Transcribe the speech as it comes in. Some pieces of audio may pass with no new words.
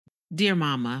Dear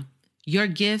Mama, your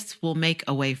gifts will make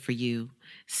a way for you.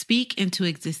 Speak into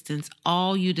existence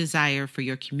all you desire for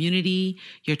your community,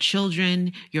 your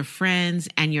children, your friends,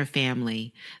 and your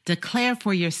family. Declare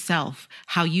for yourself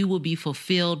how you will be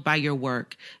fulfilled by your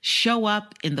work. Show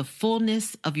up in the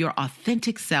fullness of your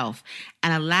authentic self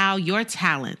and allow your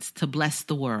talents to bless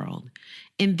the world.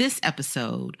 In this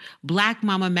episode, Black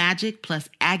Mama Magic plus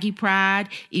Aggie Pride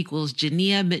equals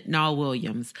Janiya Mitnaul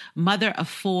Williams, mother of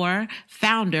 4,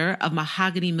 founder of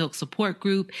Mahogany Milk Support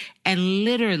Group, and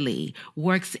literally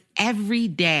works every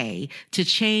day to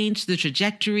change the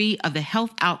trajectory of the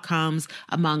health outcomes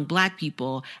among Black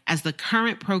people as the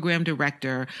current program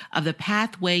director of the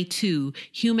Pathway to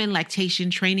Human Lactation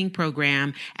Training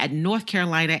Program at North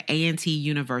Carolina A&amp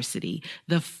University,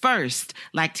 the first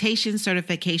lactation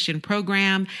certification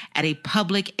program at a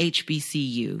public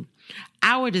HBCU.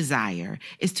 Our desire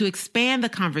is to expand the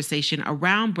conversation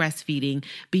around breastfeeding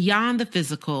beyond the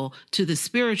physical to the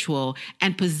spiritual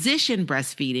and position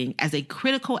breastfeeding as a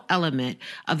critical element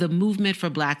of the movement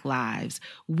for Black lives.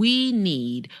 We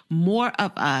need more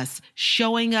of us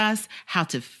showing us how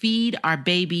to feed our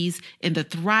babies in the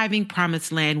thriving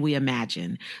promised land we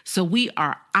imagine. So we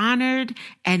are honored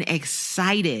and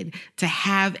excited to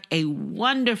have a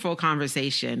wonderful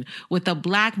conversation with a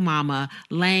Black mama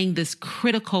laying this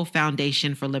critical foundation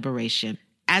for liberation.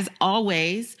 As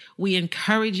always, we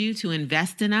encourage you to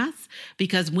invest in us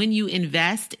because when you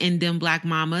invest in them Black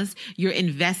mamas, you're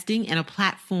investing in a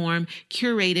platform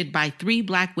curated by 3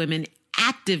 Black women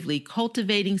actively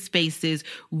cultivating spaces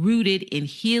rooted in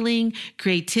healing,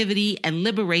 creativity, and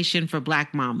liberation for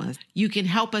Black mamas. You can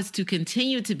help us to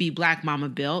continue to be Black Mama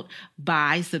Built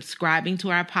by subscribing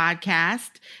to our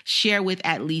podcast, share with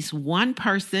at least one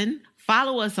person,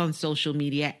 follow us on social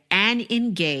media, and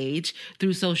engage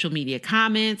through social media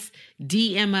comments,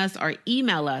 DM us, or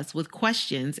email us with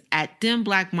questions at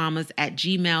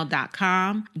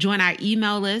themblackmamas@gmail.com. Join our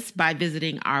email list by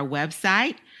visiting our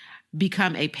website,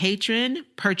 become a patron,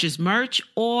 purchase merch,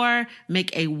 or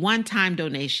make a one-time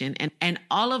donation. And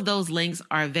all of those links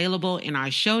are available in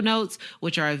our show notes,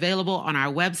 which are available on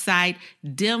our website,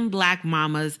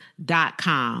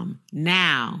 themblackmamas.com.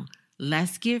 Now,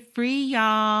 let's get free,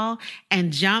 y'all,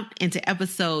 and jump into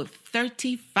episode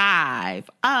 35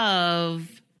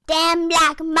 of Damn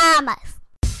Black Mamas.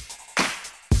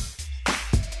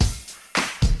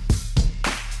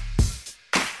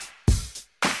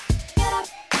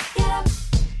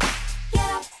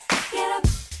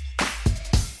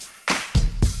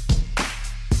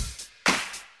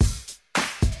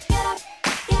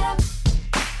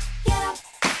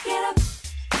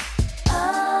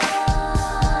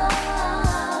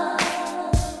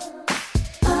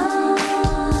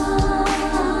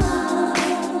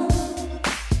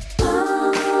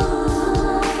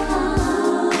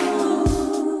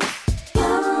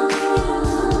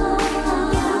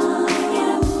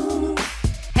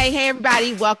 Hey,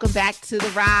 everybody. Welcome back to The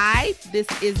Ride. This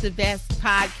is the best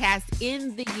podcast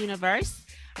in the universe.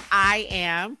 I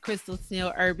am Crystal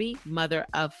Sneal Irby, mother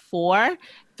of 4,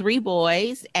 3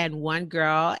 boys and 1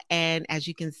 girl. And as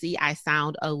you can see, I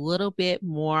sound a little bit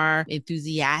more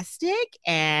enthusiastic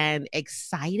and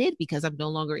excited because I'm no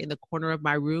longer in the corner of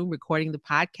my room recording the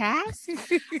podcast.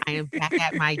 I am back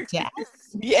at my desk.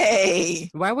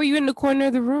 Yay. Why were you in the corner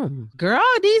of the room? Girl,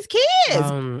 these kids.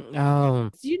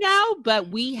 You know, but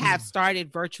we have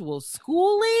started virtual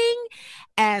schooling.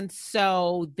 And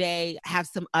so they have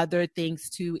some other things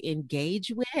to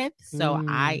engage with. So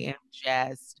I am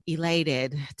just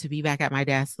elated to be back at my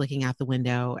desk looking out the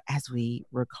window as we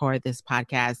record this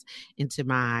podcast into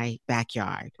my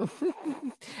backyard.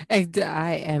 And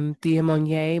I am Thea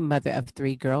Monnier, mother of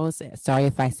 3 girls. Sorry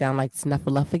if I sound like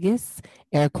Snuffleupagus.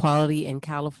 Air quality in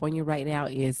California right now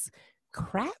is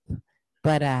crap.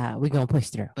 But we're going to push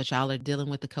through. But y'all are dealing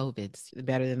with the COVIDs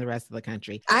better than the rest of the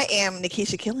country. I am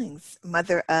Nikisha Killings,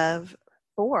 mother of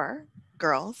 4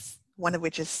 girls, one of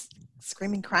which is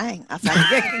screaming, crying outside.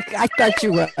 I thought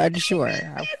you were unsure. I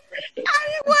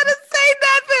didn't want to say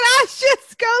nothing. I was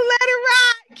just going to let it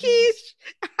ride, Keish.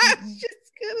 I was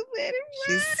just going to let it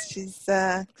ride.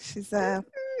 She's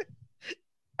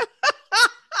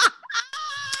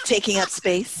taking up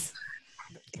space,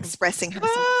 expressing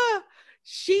herself.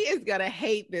 She is going to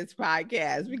hate this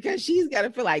podcast because she's going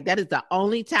to feel like that is the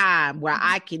only time where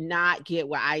I cannot get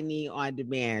what I need on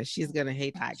demand. She's going to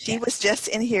hate podcasts. She was just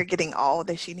in here getting all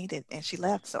that she needed and she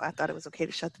left. So I thought it was okay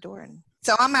to shut the door. And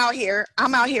so I'm out here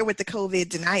with the COVID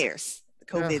deniers. The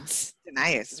COVID's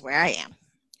deniers is where I am.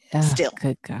 Still.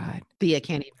 Good God. Thea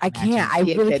can't even. I can't. I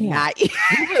really can't.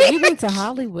 We went to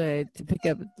Hollywood to pick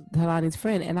up Talani's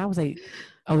friend, and I was like,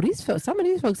 Oh, some of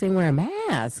these folks ain't wearing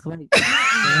masks. Like,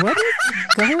 what is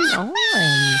going on?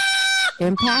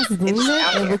 In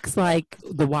Pasadena, it looks like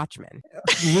The Watchmen.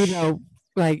 You know,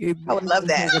 like I would love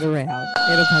that. Fucking around.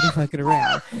 Ain't nobody fucking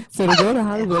around. So to go to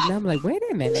Hollywood, and I'm like, wait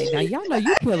a minute. Now y'all know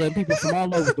you killing people from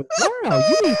all over the world.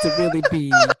 You need to really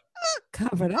be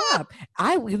covered up.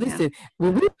 Listen,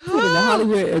 when we put in the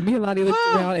Hollywood and me and Lonnie looked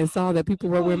around and saw that people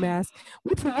were wearing masks,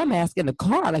 we put our mask in the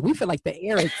car. Like we feel like the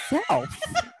air itself.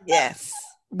 Yes.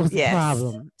 Was the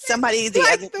problem. Somebody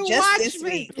this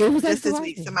week,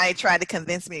 somebody tried to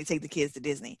convince me to take the kids to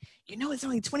Disney. You know, it's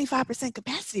only 25%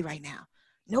 capacity right now.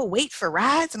 No wait for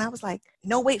rides. And I was like,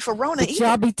 no wait for Rona either.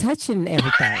 Y'all be touching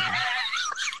everything.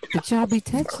 What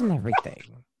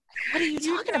are you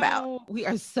talking about? We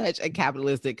are such a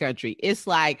capitalistic country. It's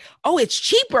like, oh, it's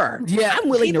cheaper. Yeah, I'm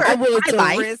willing to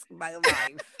risk my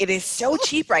life. It is so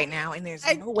cheap right now, and there's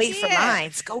no wait for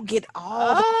lines. Go get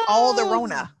all the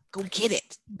Rona. Go get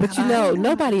it. But you know,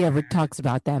 nobody ever talks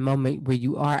about that moment where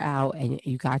you are out and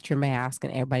you got your mask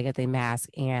and everybody got their mask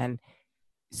and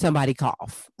somebody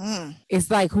cough.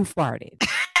 It's like, who farted?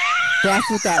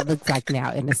 That's what that looks like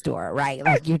now in the store, right?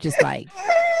 Like you're just like,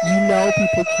 you know,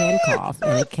 people can cough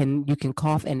and you can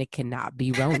cough and it cannot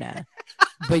be Rona.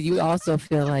 But you also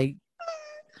feel like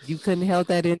you couldn't help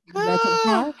that in the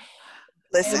car.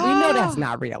 Listen, we know that's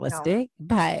not realistic,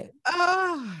 but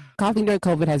coughing during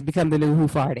COVID has become the new who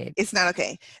farted. It's not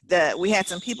okay. We had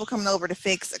some people coming over to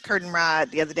fix a curtain rod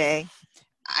the other day.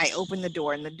 I opened the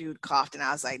door and the dude coughed and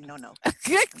I was like, no,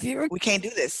 we can't do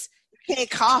this. You can't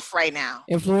cough right now.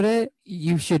 In Florida,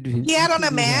 you should be. He had on a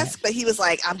mask, but he was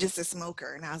like, I'm just a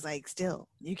smoker. And I was like, still,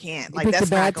 you can't. Like, that's a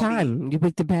bad time. You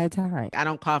picked a bad time. I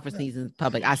don't cough or sneeze in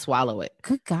public. I swallow it.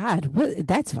 Good God.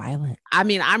 That's violent. I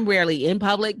mean, I'm rarely in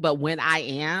public, but when I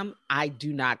am, I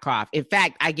do not cough. In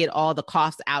fact, I get all the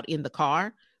coughs out in the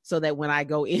car so that when I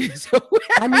go in.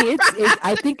 I mean,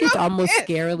 I think it's almost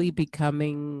scarily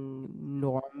becoming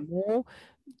normal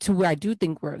to where I do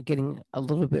think we're getting a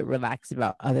little bit relaxed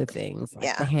about other things,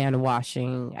 like the hand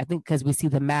washing. I think because we see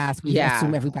the mask, we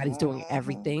assume everybody's doing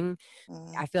everything.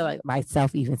 I feel like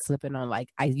myself even slipping on, like,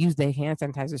 I use the hand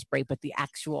sanitizer spray, but the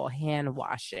actual hand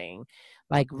washing,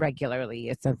 like, regularly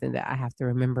is something that I have to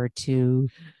remember to.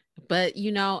 But,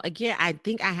 you know, again, I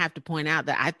think I have to point out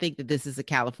that I think that this is a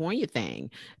California thing,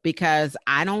 because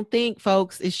I don't think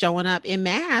folks is showing up in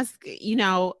masks, you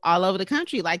know, all over the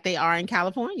country like they are in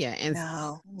California. And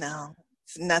no,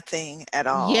 it's nothing at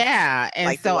all. Yeah. And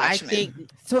like so I think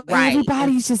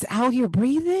everybody's just out here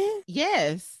breathing.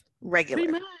 Yes. Regular.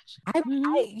 Pretty much.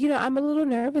 I'm a little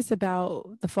nervous about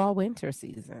the fall winter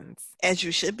seasons. As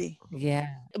you should be. Yeah.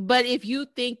 But if you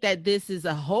think that this is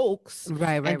a hoax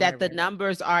and that the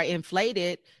numbers are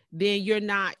inflated, then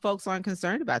folks aren't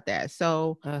concerned about that.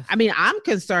 So, I mean, I'm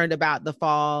concerned about the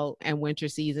fall and winter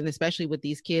season, especially with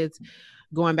these kids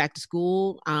going back to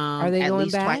school. Are they at going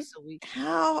least back? twice a week?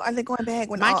 How are they going back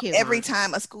when every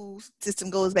time a school system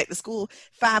goes back to school,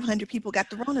 500 people got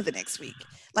the Rona the next week?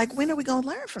 Like, when are we going to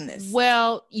learn from this?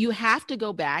 Well, you have to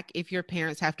go back if your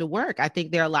parents have to work. I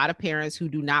think there are a lot of parents who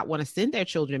do not want to send their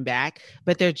children back,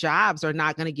 but their jobs are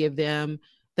not going to give them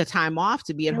the time off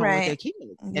to be at home with their kids.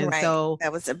 And so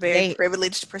that was a very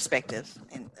privileged perspective.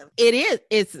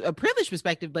 It's a privileged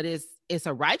perspective, but it's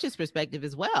a righteous perspective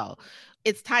as well.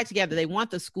 It's tied together. They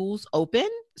want the schools open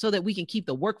so that we can keep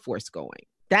the workforce going.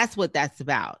 That's what that's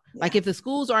about. Yeah. Like, if the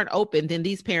schools aren't open, then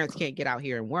these parents can't get out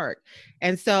here and work.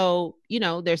 And so, you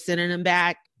know, they're sending them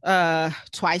back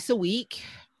twice a week.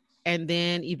 And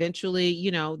then eventually,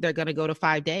 you know, they're going to go to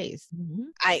 5 days. Mm-hmm.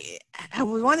 I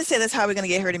would want to say that's how we're going to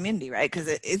get herd immunity, right? Because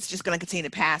it's just going to continue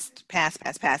to pass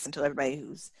until everybody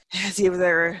has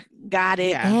either got it.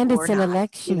 Yeah. And it's an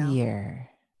election year.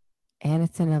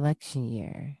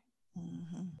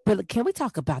 Mm-hmm. But can we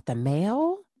talk about the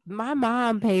mail? My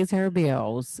mom pays her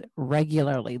bills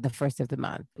regularly the first of the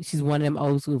month. She's one of them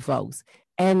old school folks.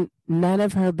 And none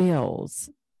of her payments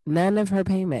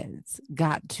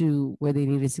got to where they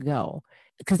needed to go.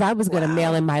 Because I was going to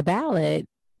mail in my ballot,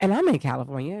 and I'm in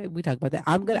California. We talked about that.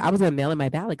 I was going to mail in my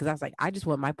ballot because I was like, I just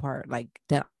want my part, like,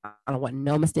 I don't want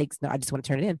no mistakes. No, I just want to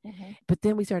turn it in. Mm-hmm. But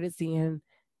then we started seeing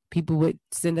people would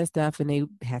send us stuff, and they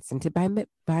had sent it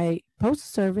by postal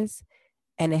service,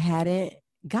 and it hadn't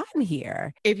gotten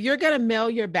here. If you're going to mail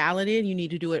your ballot in, you need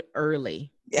to do it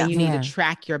early. Yeah. And you need to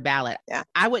track your ballot. Yeah.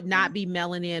 I would not be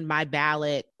mailing in my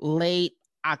ballot late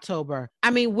October.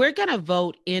 I mean, we're going to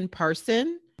vote in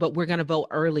person, but we're going to vote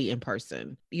early in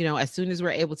person. You know, as soon as we're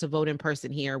able to vote in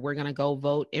person here, we're going to go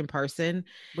vote in person.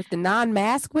 With the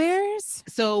non-mask wearers?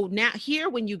 So now here,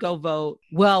 when you go vote,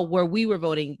 well, where we were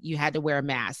voting, you had to wear a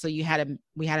mask. So we had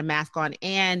a mask on,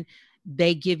 and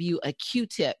they give you a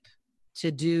Q-tip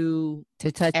to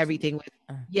touch everything with.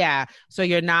 Yeah. So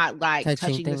you're not like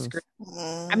touching the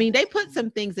screen. I mean, they put some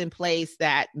things in place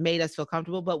that made us feel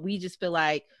comfortable, but we just feel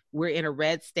like we're in a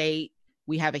red state.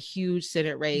 We have a huge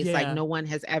Senate race. Yeah. Like no one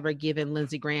has ever given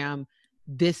Lindsey Graham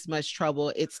this much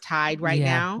trouble. It's tied right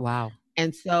now. Wow.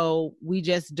 And so we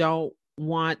just don't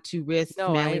want to risk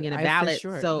mailing in a ballot.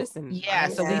 So listen, we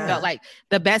felt like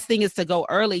the best thing is to go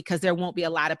early because there won't be a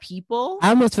lot of people. I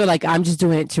almost feel like I'm just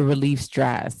doing it to relieve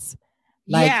stress.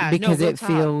 Because it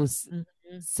feels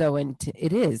so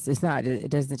it is. It's not, it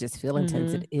doesn't just feel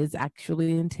intense. It is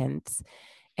actually intense.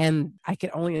 And I can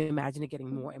only imagine it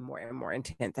getting more and more and more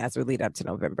intense as we lead up to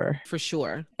November. For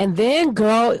sure. And then,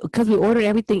 girl, because we ordered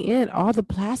everything in, all the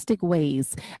plastic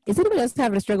waste. Is anybody else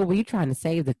having a struggle where you're trying to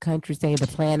save the country, save the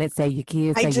planet, save your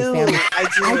kids, save your family?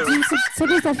 I do.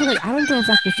 Sometimes I feel like I don't know if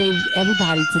I can save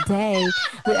everybody today.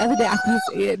 The other day I was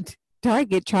in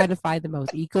Target trying to find the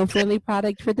most eco-friendly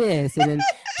product for this, and then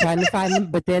trying to find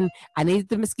them, but then I needed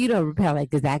the mosquito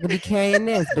repellent because I could be carrying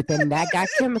this, but then that got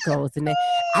chemicals, and then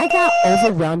I got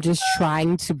overwhelmed just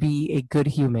trying to be a good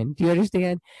human. Do you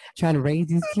understand? Trying to raise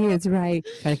these kids right,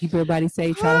 trying to keep everybody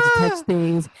safe, trying not to touch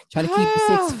things, trying to keep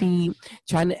 6 feet,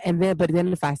 but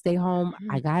then if I stay home,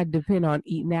 I gotta depend on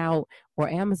eating out or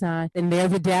Amazon, and they're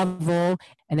the devil,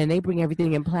 and then they bring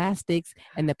everything in plastics,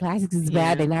 and the plastics is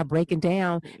bad, they're not breaking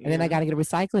down, and then I gotta get a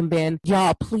recycling bin.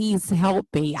 Y'all, please help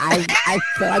me. I'm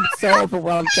so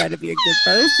overwhelmed trying to be a good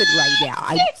person right now.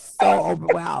 I'm so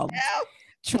overwhelmed.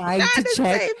 Trying to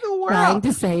save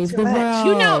the world.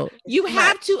 You know, you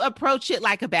have to approach it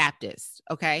like a Baptist,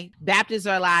 okay? Baptists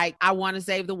are like, I want to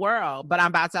save the world, but I'm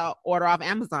about to order off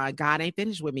Amazon. God ain't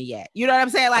finished with me yet. You know what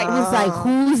I'm saying? Like, it's like,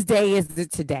 whose day is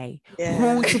it today? Yeah.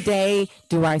 Who today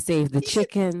do I save the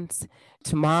chickens?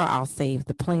 Tomorrow I'll save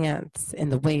the plants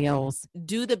and the whales.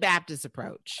 Do the Baptist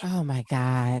approach. Oh my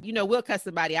God. You know, we'll cut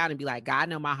somebody out and be like, God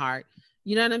know my heart.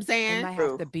 You know what I'm saying? It might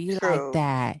have to be like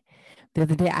that. The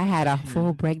other day, I had a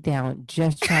full breakdown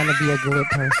just trying to be a good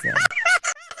person.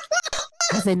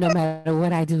 I said, no matter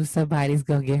what I do, somebody's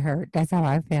going to get hurt. That's how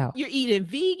I felt. You're eating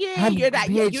vegan. You're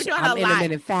doing I'm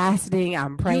intermittent fasting.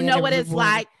 I'm praying. You know what it's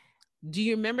like? Do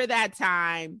you remember that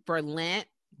time for Lent?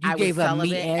 I gave up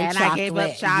meat and chocolate. I gave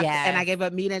up chocolate, and I gave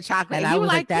up meat and chocolate. And I was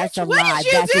like, that's a lot.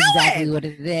 That's exactly what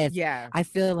it is. Yeah. I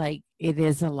feel like it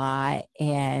is a lot,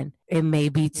 and it may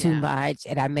be too much,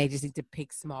 and I may just need to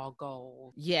pick small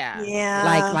goals. Yeah.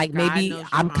 Yeah. Like maybe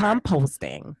I'm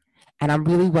composting, and I'm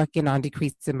really working on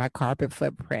decreasing my carbon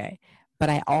footprint. But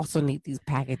I also need these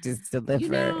packages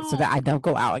delivered so that I don't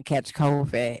go out and catch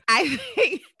COVID.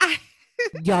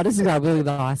 Y'all, this is where I really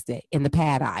lost it in the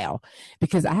pad aisle,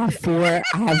 because I have four.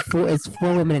 It's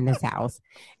 4 women in this house.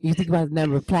 You think about the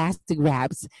number of plastic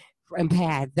wraps and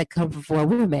pads that come from 4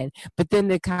 women, but then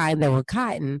the kind that were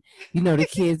cotton. You know, the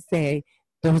kids say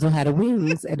those don't have the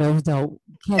wings and those don't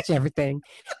catch everything.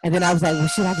 And then I was like, well,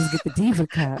 should I just get the Diva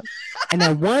cup? And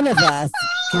then one of us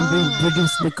can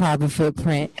reduce the carbon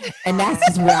footprint, and that's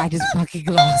just where I just fucking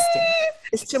lost it.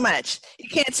 It's too much. You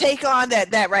can't take on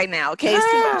that right now. Okay,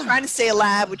 it's too much. We're trying to stay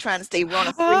alive. We're trying to stay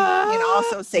Rona free and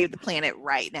also save the planet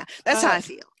right now. That's how I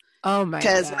feel. Oh my!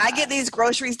 Because when I get these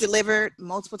groceries delivered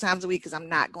multiple times a week, because I'm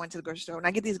not going to the grocery store, when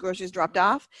I get these groceries dropped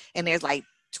off and there's like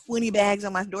 20 bags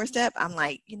on my doorstep, I'm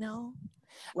like,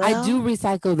 I do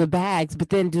recycle the bags, but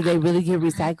then do they really get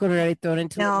recycled, or are they thrown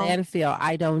into a landfill?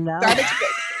 I don't know.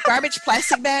 Garbage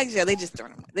plastic bags? Yeah, they just throw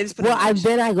them. They just put them in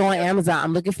then I go on Amazon.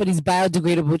 I'm looking for these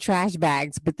biodegradable trash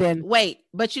bags, but then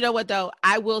but you know what though?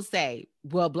 I will say,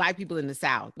 Black people in the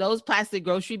South, those plastic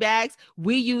grocery bags,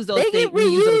 we use those things. We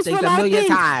use those things a million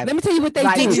times. Let me tell you what they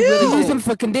do. You use them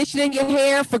for conditioning your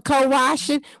hair, for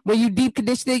co-washing. When you deep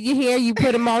conditioning your hair, you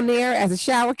put them on there as a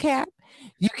shower cap.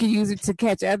 You can use it to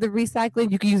catch other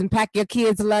recycling. You can use them to pack your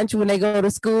kids' lunch when they go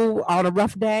to school on a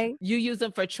rough day. You use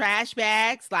them for trash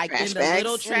bags, like in the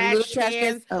little trash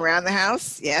cans around the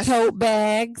house. Yes. Tote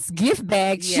bags, gift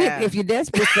bags. Yeah. Shit, if you're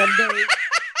desperate someday.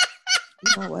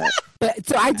 You know what? But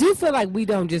so I do feel like we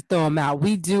don't just throw them out.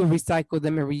 We do recycle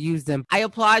them and reuse them. I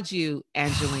applaud you,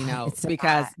 Angelino,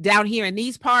 because down here in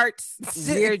these parts,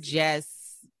 we're just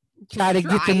try to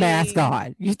get the mask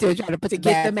on. You still trying to put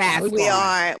the mask on. We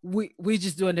are. We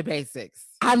just doing the basics.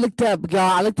 I looked up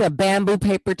bamboo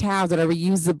paper towels that are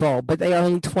reusable, but they are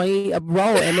only $20 a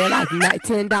roll, and they're like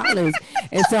 $10.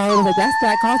 And so I was like, that's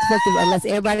not cost effective unless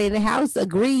everybody in the house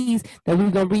agrees that we're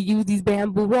gonna reuse these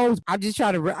bamboo rolls. I'm just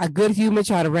trying to a good human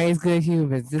try to raise good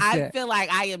humans. I feel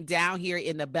like I am down here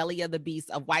in the belly of the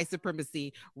beast of white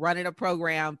supremacy, running a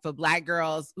program for Black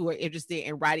girls who are interested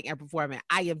in writing and performing.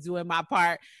 I am doing my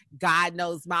part. God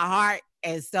knows my heart.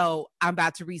 And so I'm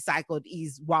about to recycle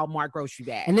these Walmart grocery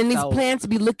bags. And then these plants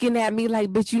be looking at me like,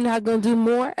 bitch, you're not going to do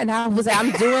more? And I was like,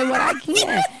 I'm doing what I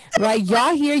can. Right?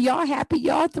 Y'all here, y'all happy,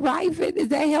 y'all thriving. Is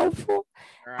that helpful?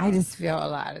 Girl. I just feel a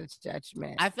lot of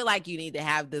judgment. I feel like you need to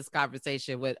have this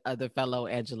conversation with other fellow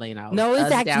Angelinos. No,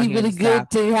 it's actually really good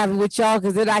to have it with y'all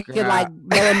because then I can like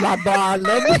lower my bar a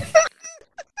little bit.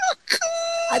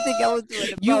 I think I was doing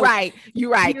the You're right.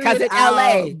 Because in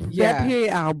LA, that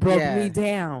period out broke me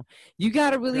down. You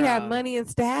got to really have money and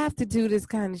staff to do this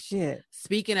kind of shit.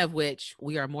 Speaking of which,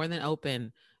 we are more than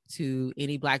open to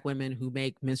any Black women who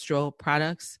make menstrual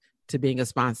products to being a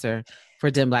sponsor for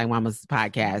Dim Black Mamas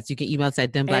podcast. You can email us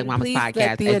at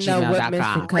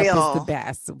dimblackmamaspodcast@gmail.com. Cup is the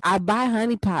best. I buy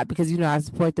Honey Pot because, I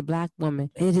support the Black woman.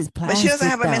 It is plastic. But she doesn't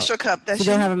have a menstrual cup, does she? She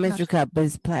don't have a menstrual cup, but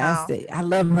it's plastic. Oh. I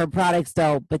love her products,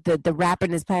 though, but the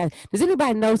wrapping is plastic. Does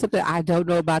anybody know something I don't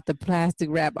know about the plastic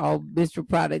wrap on menstrual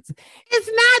products? It's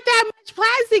not that much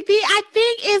plastic, D. I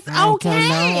think it's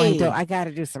okay. I got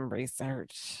to do some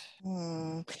research.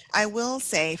 I will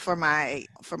say for my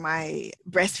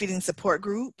breastfeeding support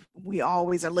group, we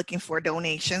always are looking for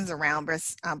donations around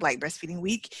Black Breastfeeding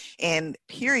Week, and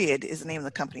Period is the name of the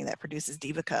company that produces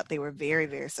Diva Cup. They were very,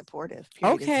 very supportive.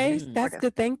 That's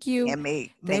good. Thank you. And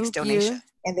makes donations,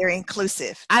 and they're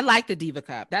inclusive. I like the Diva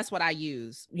Cup. That's what I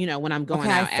use. When I'm going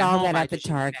out. I saw that at the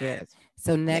Target.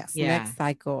 So next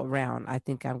cycle around, I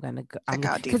think I'm gonna go.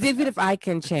 Because even if I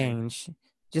can change.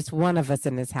 Just one of us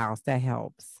in this house, that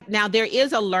helps. Now, there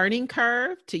is a learning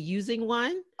curve to using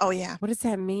one. Oh, yeah. What does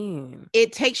that mean?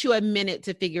 It takes you a minute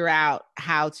to figure out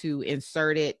how to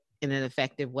insert it in an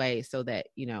effective way so that,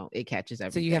 it catches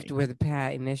everything. So you have to wear the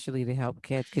pad initially to help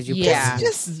catch because you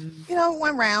just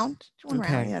one round. You'll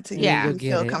get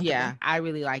it. I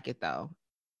really like it, though.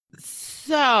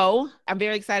 So I'm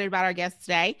very excited about our guests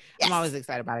today. Yes. I'm always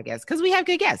excited about our guests because we have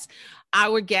good guests.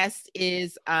 Our guest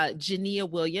is Janiya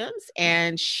Williams,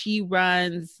 and she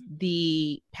runs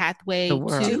the Pathway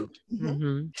to.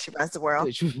 Mm-hmm. She runs the world.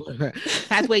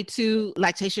 Pathway to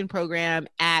Lactation Program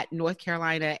at North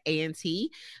Carolina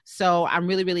A&T. So I'm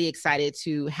really, really excited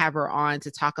to have her on to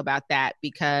talk about that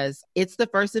because it's the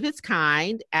first of its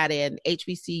kind at an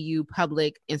HBCU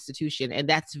public institution. And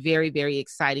that's very, very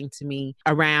exciting to me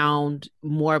around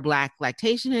more Black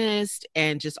lactationists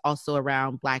and just also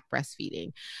around Black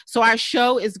breastfeeding. So our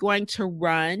show is going to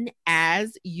run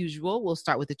as usual. We'll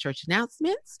start with the church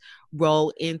announcements,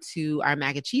 roll into our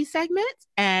mac and cheese segment,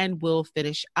 and we'll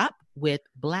finish up with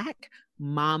Black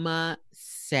Mama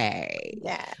Say.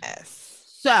 Yes.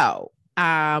 So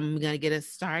I'm going to get us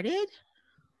started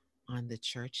on the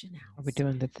church announcements. Are we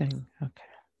doing the thing? Okay.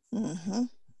 Mm-hmm.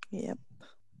 Yep.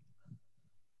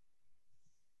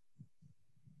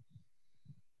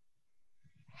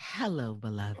 Hello,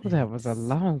 beloved. Oh, that was a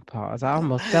long pause. I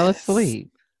almost fell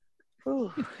asleep.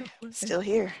 Ooh, still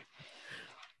here.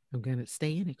 I'm going to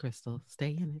stay in it, Crystal.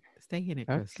 Stay in it. Stay in it,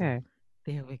 Crystal. Okay.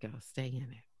 There we go. Stay in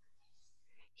it.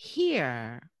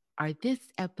 Here are this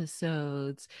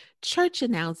episode's church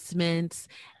announcements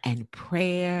and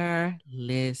prayer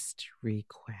list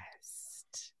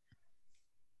request.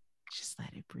 Just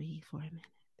let it breathe for a minute.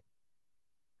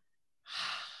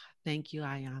 Thank you,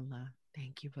 Ayanla.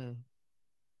 Thank you, boo.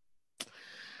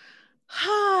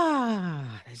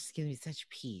 That just gives me such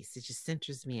peace. It just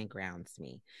centers me and grounds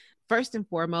me. First and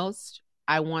foremost,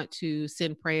 I want to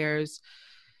send prayers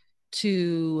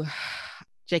to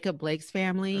Jacob Blake's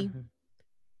family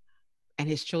and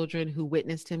his children who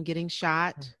witnessed him getting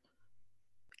shot,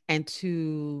 and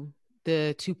to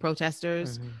the two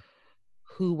protesters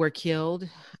who were killed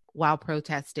while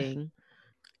protesting,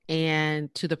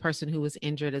 and to the person who was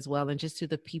injured as well, and just to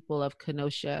the people of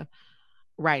Kenosha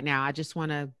right now. I just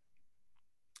want to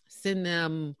send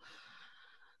them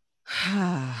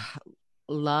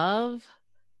love.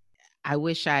 I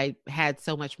wish I had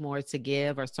so much more to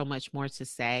give or so much more to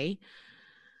say.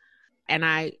 And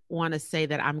I want to say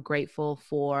that I'm grateful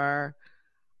for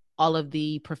all of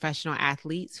the professional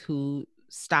athletes who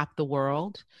stop the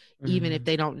world, even if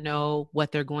they don't know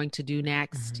what they're going to do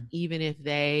next, even if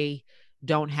they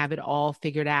don't have it all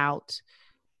figured out,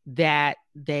 that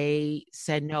they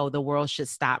said, no, the world should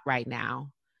stop right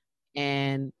now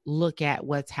and look at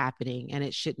what's happening, and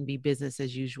it shouldn't be business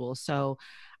as usual. So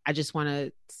I just want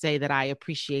to say that I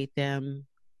appreciate them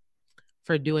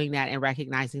for doing that and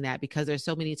recognizing that, because there's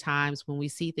so many times when we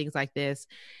see things like this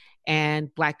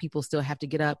and Black people still have to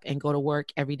get up and go to work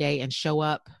every day and show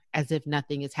up as if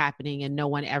nothing is happening and no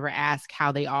one ever asks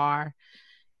how they are.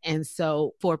 And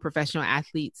so for professional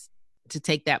athletes to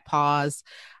take that pause,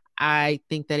 I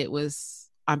think that it was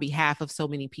on behalf of so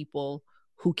many people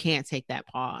who can't take that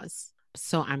pause.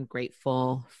 So I'm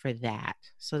grateful for that.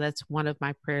 So that's one of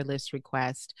my prayer list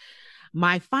requests.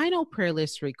 My final prayer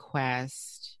list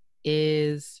request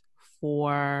is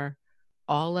for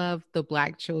all of the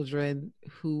Black children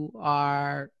who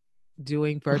are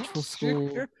doing virtual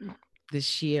school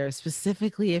this year,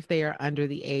 specifically if they are under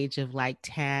the age of like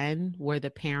 10, where the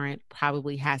parent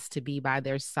probably has to be by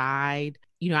their side.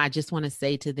 I just want to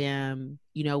say to them,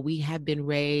 we have been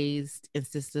raised in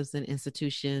systems and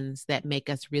institutions that make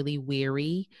us really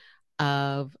weary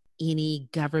of any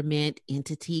government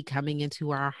entity coming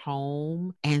into our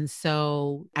home. And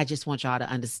so I just want y'all to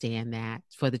understand that,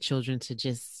 for the children to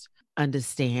just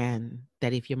understand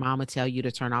that if your mama tell you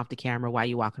to turn off the camera while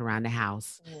you're walking around the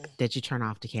house, that you turn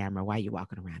off the camera while you're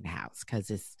walking around the house.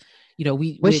 Because it's,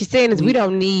 what she's saying is we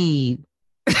don't need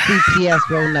CPS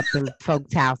rolling up in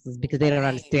folks' houses because they don't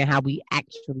understand how we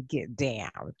actually get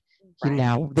down.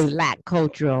 Right. They lack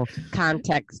cultural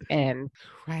context and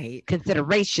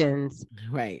considerations.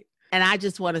 Right. And I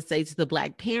just want to say to the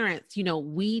Black parents,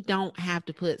 we don't have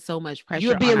to put so much pressure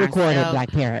You're being on recorded, ourselves.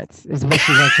 Black parents, is what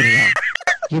she wants you to know.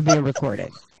 You're being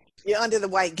recorded. You're under the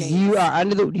white gate. You are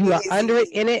under it,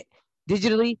 in it,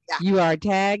 digitally. Yeah. You are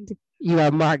tagged. You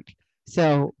are marked.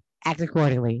 So act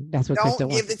accordingly. That's what Krista wants to say.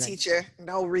 Don't give the teacher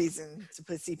no reason to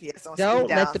put CPS on. Don't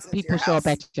let the people show up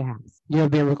at your house. You're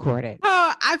being recorded.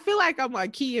 Oh, I feel like I'm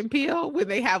on Key and Peele when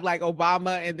they have like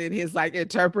Obama and then his like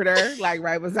interpreter like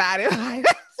right beside him.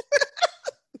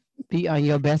 Be on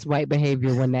your best white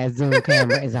behavior when that Zoom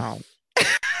camera is on.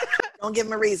 Don't give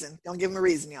them a reason. Don't give them a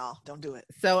reason, y'all. Don't do it.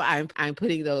 So I'm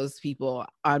putting those people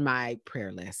on my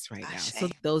prayer list right now. So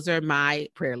those are my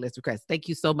prayer list requests. Thank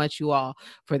you so much, you all,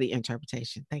 for the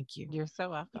interpretation. Thank you. You're so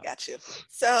welcome. Got you.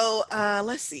 So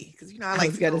let's see, because I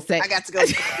like to go. I got to go.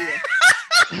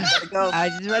 I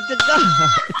just want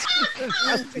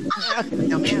to go.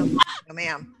 No, ma'am. No,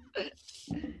 ma'am.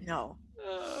 No.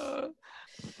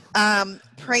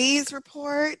 Praise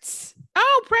reports.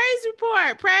 Oh, praise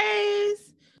report. Praise.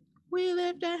 We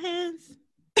lift our hands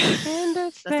in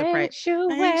the sanctuary.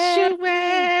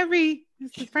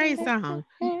 It's the praise song.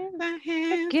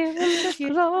 Give him the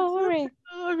glory.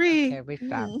 Okay, we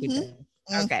stop.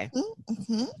 Okay.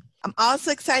 I'm also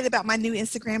excited about my new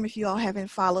Instagram. If you all haven't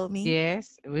followed me.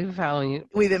 Yes, we've been following you.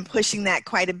 We've been pushing that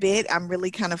quite a bit. I'm really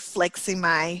kind of flexing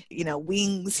my,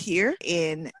 wings here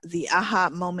in the aha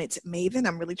moment maven.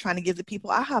 I'm really trying to give the people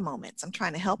aha moments. I'm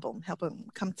trying to help them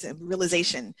come to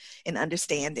realization and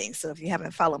understanding. So if you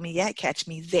haven't followed me yet, catch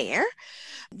me there.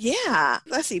 Yeah.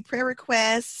 Let's see. Prayer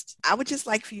request. I would just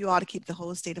like for you all to keep the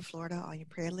whole state of Florida on your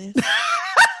prayer list.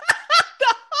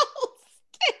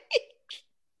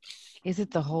 Is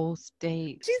it the whole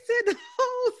state? She said the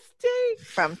whole state.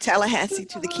 From Tallahassee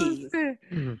to the Keys.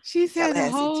 She said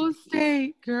the whole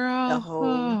state, girl. The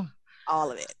whole,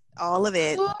 all of it, all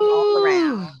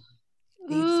around.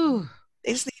 They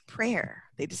just need prayer.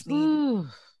 They just need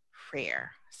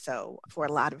prayer. So for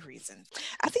a lot of reasons.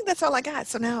 I think that's all I got.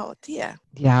 So now, Tia.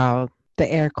 Y'all,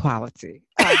 the air quality.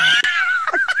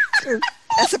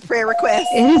 That's a prayer request.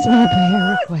 It is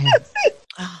my prayer request.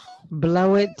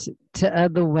 Blow it the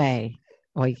other way.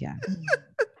 Oh, yeah.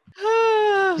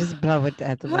 Just blow it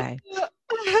the other way.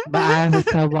 My eyes are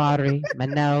so watery. My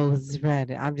nose is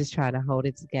running. I'm just trying to hold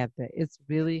it together. It's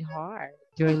really hard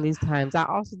during these times. I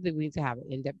also think we need to have an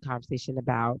in-depth conversation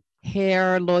about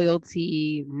hair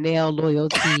loyalty, nail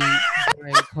loyalty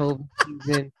during COVID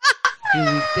season. Do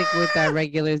we stick with our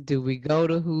regulars? Do we go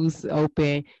to who's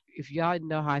open? If y'all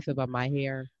know how I feel about my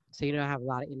hair, so I have a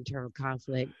lot of internal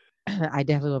conflict. I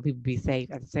definitely want people to be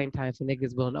safe. At the same time, if a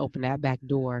nigga's willing to open that back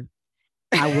door,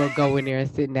 I will go in there and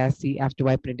sit in that seat after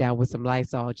wiping it down with some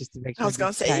Lysol just to make sure. I was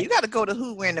going to say, you got to go to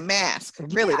who wearing the mask.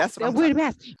 Really, that's what I'm wearing the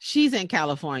mask. She's in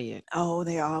California. Oh,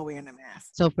 they are wearing the mask.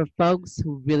 So for folks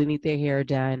who really need their hair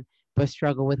done but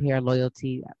struggle with hair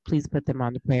loyalty, please put them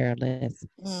on the prayer list.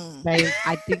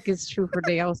 I think it's true for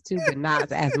nails too, but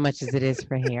not as much as it is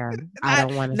for hair. I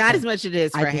don't want to. Not as much as it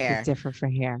is for hair. I think it's different for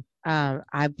hair.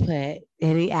 I put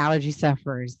any allergy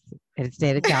sufferers in the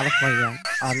state of California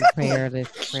on the prayer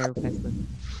list.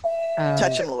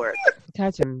 Touch him, Lord.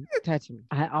 Touch him.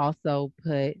 I also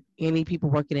put any people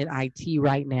working in IT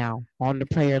right now on the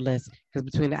prayer list, because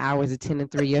between the hours of 10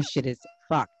 and 3, your shit is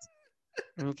fucked.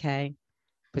 Okay?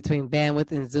 Between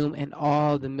bandwidth and Zoom and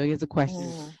all the millions of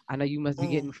questions I know you must be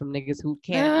getting from niggas who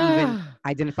can't even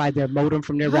identify their modem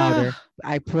from their router.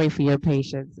 I pray for your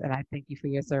patience and I thank you for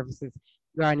your services.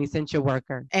 You are an essential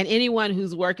worker. And anyone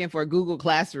who's working for Google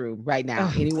Classroom right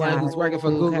now, anyone who's working for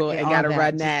Google and got to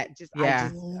run that. I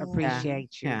just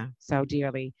appreciate you so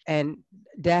dearly. And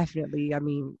definitely,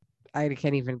 I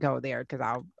can't even go there because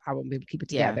I won't be able to keep it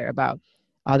together about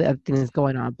all the other things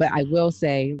going on. But I will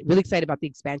say, really excited about the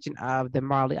expansion of the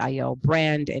Marley IO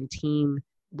brand and team.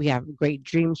 We have great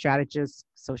dream strategists,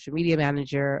 social media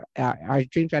manager. Our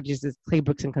dream strategist is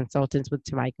Claybrooks and Consultants with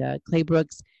Tamika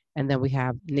Claybrooks. And then we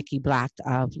have Nikki Black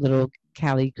of Little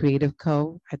Cali Creative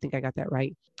Co. I think I got that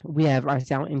right. We have our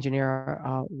sound engineer,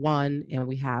 Juan, and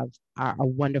we have a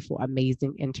wonderful,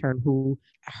 amazing intern who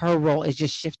her role is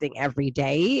just shifting every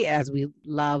day as we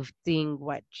love seeing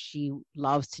what she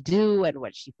loves to do and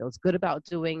what she feels good about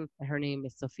doing. And her name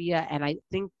is Sophia. And I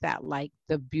think that like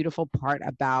the beautiful part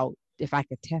about, if I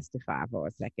could testify for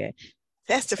a second,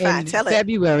 Testify, tell it.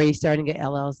 February, starting an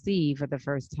LLC for the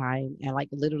first time. And like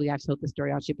literally, I told the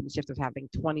story on Shipping the Shift of having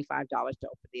 $25 to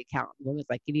open the account. It was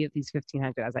like, you need at least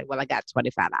 $1,500. I was like, well, I got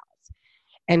 $25.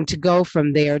 And to go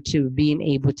from there to being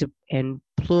able to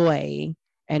employ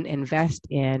and invest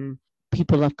in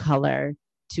people of color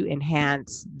to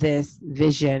enhance this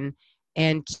vision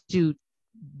and to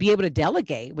be able to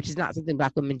delegate, which is not something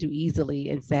Black women do easily,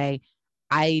 and say,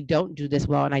 I don't do this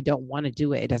well and I don't want to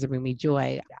do it. It doesn't bring me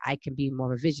joy. I can be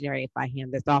more of a visionary if I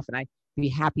hand this off, and I'd be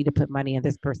happy to put money in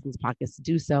this person's pockets to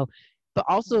do so. But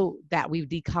also that we've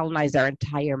decolonized our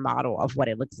entire model of what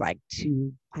it looks like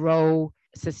to grow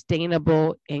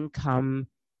sustainable income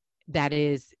that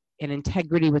is in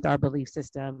integrity with our belief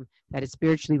system, that is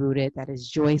spiritually rooted, that is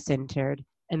joy-centered,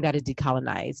 and that is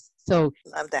decolonized. So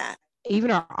love that. Even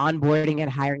our onboarding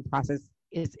and hiring process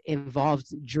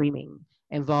involves dreaming,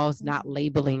 involves not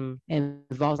labeling,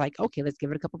 involves like, okay, let's give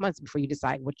it a couple months before you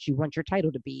decide what you want your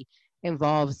title to be,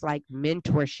 involves like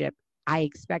mentorship. I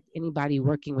expect anybody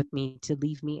working with me to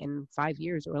leave me in 5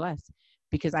 years or less,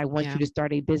 because I want you to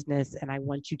start a business and I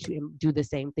want you to do the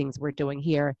same things we're doing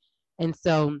here. And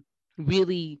so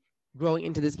really growing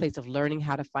into this place of learning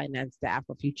how to finance the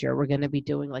Afrofuture. We're going to be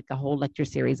doing like a whole lecture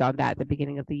series on that at the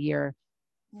beginning of the year,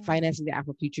 financing the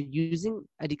Afrofuture using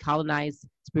a decolonized,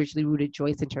 spiritually rooted,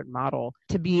 joy-centered model.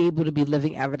 To be able to be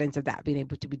living evidence of that being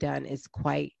able to be done is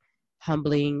quite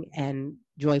humbling and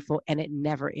joyful, and it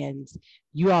never ends.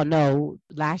 You all know,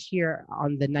 last year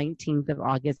on the 19th of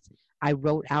August, I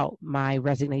wrote out my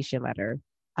resignation letter,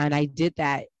 and I did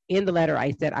that. In the letter,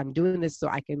 I said, I'm doing this so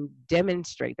I can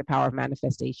demonstrate the power of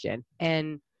manifestation.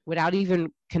 And without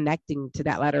even connecting to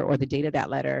that letter or the date of that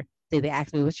letter, they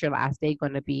asked me, what's your last day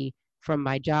going to be from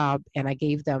my job? And I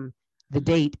gave them the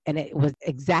date, and it was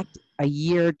exact a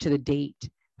year to the date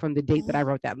from the date that I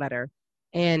wrote that letter.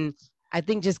 And I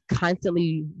think just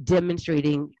constantly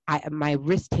demonstrating my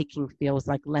risk-taking feels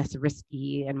like less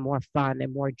risky and more fun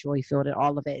and more joy-filled and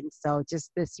all of it. And so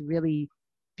just this really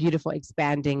beautiful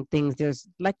expanding things. There's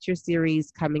lecture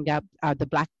series coming up. The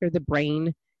Blacker the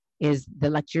Brain is the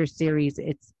lecture series.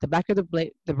 It's the Blacker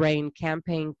the Brain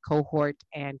campaign, cohort,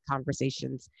 and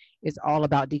conversations. It's all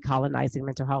about decolonizing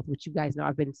mental health, which you guys know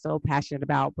I've been so passionate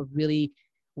about, but really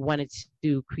wanted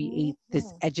to create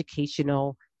this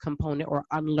educational component or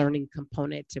unlearning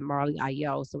component to Marley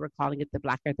IO. So we're calling it the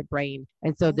Blacker the Brain.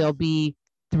 And so there'll be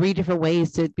 3 different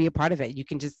ways to be a part of it. You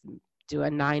can just do a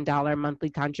 $9 monthly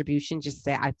contribution. Just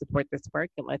say, I support this work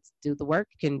and let's do the work.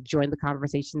 You can join the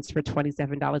conversations for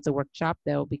 $27 a workshop.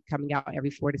 They'll be coming out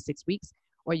every 4 to 6 weeks,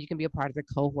 or you can be a part of the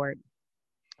cohort.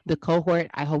 The cohort,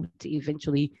 I hope to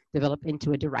eventually develop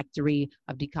into a directory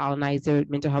of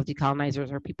mental health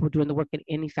decolonizers, or people doing the work in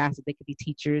any facet. They could be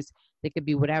teachers, they could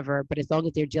be whatever, but as long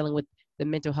as they're dealing with the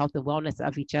mental health and wellness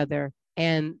of each other.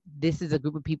 And this is a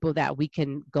group of people that we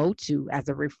can go to as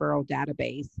a referral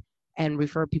database and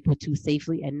refer people to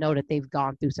safely and know that they've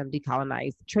gone through some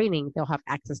decolonized training. They'll have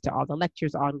access to all the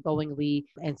lectures ongoingly.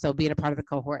 And so being a part of the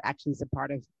cohort actually is a part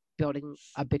of building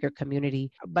a bigger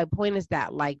community. My point is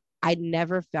that like I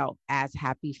never felt as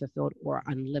happy, fulfilled, or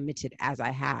unlimited as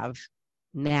I have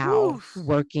now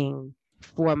working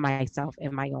for myself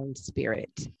in my own spirit.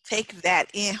 Take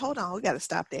that in. Hold on, we got to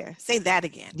stop there. Say that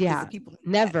again. Yeah,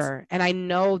 never. And I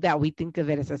know that we think of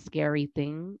it as a scary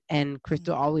thing. And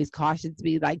Crystal always cautions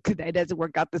me, like, that doesn't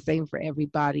work out the same for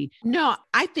everybody. No,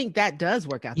 I think that does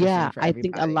work out the same for everybody. I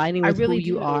think aligning with who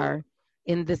you are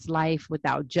in this life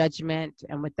without judgment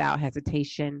and without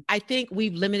hesitation. I think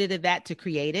we've limited that to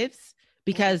creatives,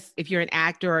 because if you're an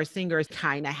actor or a singer,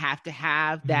 kind of have to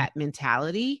have that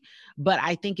mentality. But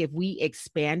I think if we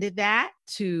expanded that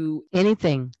to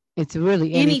anything, it's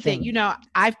really anything. You know,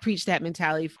 I've preached that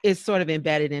mentality. It's sort of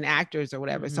embedded in actors or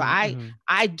whatever. So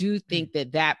I do think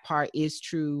that part is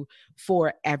true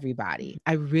for everybody.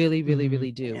 I really, really,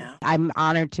 really do. Yeah. I'm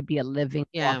honored to be a living,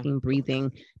 walking,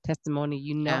 breathing testimony.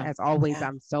 You know, as always,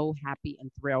 I'm so happy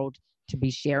and thrilled to be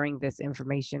sharing this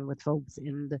information with folks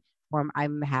in the forum.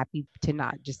 I'm happy to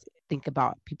not just think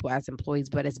about people as employees,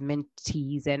 but as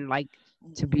mentees, and like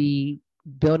to be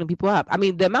building people up. I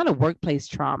mean, the amount of workplace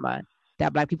trauma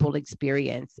that Black people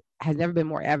experience has never been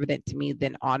more evident to me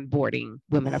than onboarding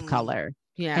women of color.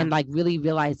 Yeah. And like really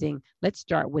realizing, let's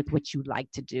start with what you like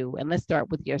to do, and let's start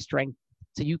with your strength,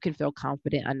 so you can feel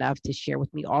confident enough to share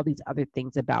with me all these other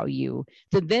things about you.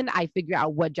 So then I figure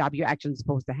out what job you're actually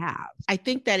supposed to have. I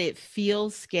think that it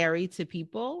feels scary to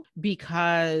people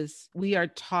because we are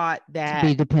taught that To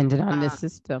be dependent on this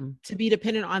system. To be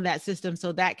dependent on that system.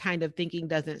 So that kind of thinking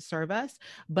doesn't serve us.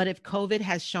 But if COVID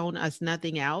has shown us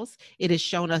nothing else, it has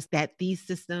shown us that these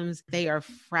systems, they are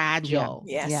fragile.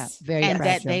 Yes. Yeah, very And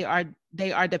fragile. that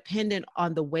they are dependent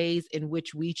on the ways in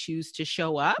which we choose to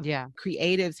show up. Yeah.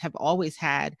 Creatives have always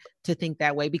had to think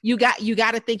that way. You got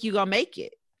to think you're going to make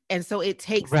it. And so it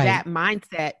takes that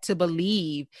mindset to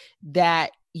believe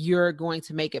that you're going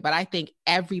to make it. But I think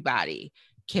everybody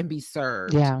can be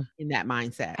served in that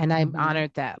mindset. And I'm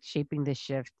honored that Shaping the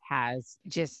Shift has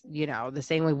just, the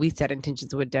same way we set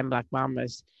intentions with Dem Black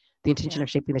Mamas, the intention of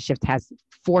Shaping the Shift has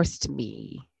forced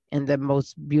me in the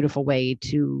most beautiful way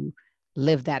to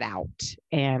live that out.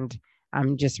 And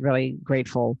I'm just really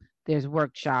grateful. There's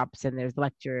workshops and there's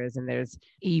lectures and there's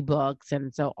ebooks.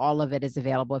 And so all of it is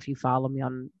available. If you follow me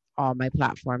on all my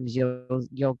platforms,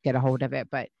 you'll get a hold of it.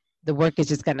 But the work is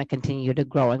just going to continue to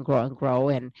grow and grow and grow.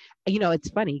 And, it's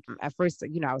funny. At first,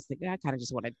 I was thinking, I kind of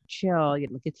just want to chill,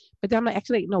 but then I'm like,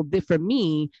 actually, no, for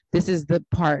me, this is the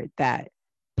part that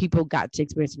people got to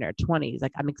experience in their 20s.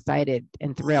 Like, I'm excited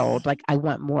and thrilled. Like, I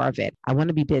want more of it. I want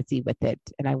to be busy with it.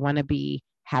 And I want to be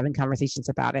having conversations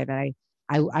about it. And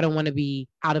I don't want to be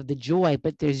out of the joy,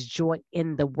 but there's joy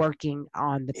in the working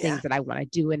on the things that I want to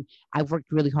do. And I've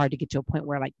worked really hard to get to a point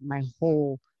where like my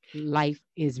whole life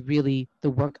is really the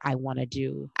work I want to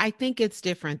do. I think it's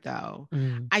different though.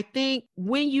 I think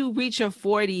when you reach your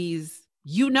 40s,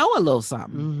 you know a little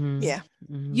something. Yeah.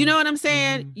 You know what I'm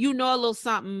saying? You know a little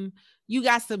something. You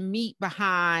got some meat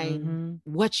behind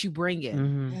what you bring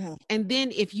in. And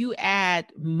then if you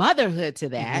add motherhood to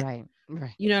that,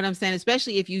 Right. You know what I'm saying?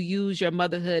 Especially if you use your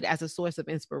motherhood as a source of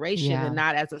inspiration and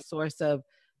not as a source of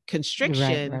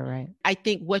constriction. Right. I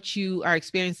think what you are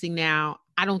experiencing now,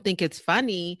 I don't think it's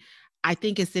funny. I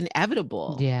think it's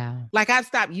inevitable. Yeah. Like I've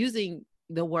stopped using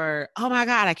the word, oh my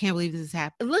God, I can't believe this is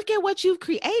happening. Look at what you've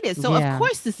created. So of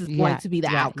course this is going to be the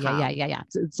outcome. Yeah.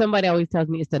 So somebody always tells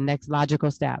me it's the next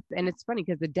logical step. And it's funny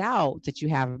because the doubts that you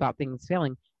have about things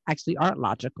failing actually aren't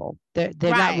logical. They're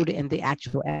not rooted in the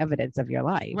actual evidence of your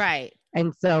life. Right.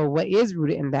 And so what is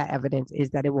rooted in that evidence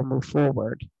is that it will move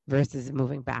forward versus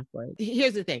moving backwards.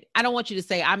 Here's the thing. I don't want you to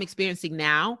say I'm experiencing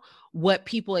now what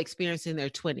people experience in their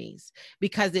 20s,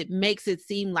 because it makes it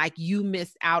seem like you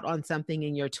missed out on something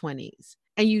in your 20s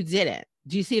and you didn't.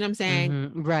 Do you see what I'm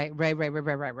saying? Right.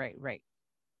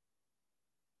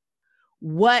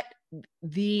 What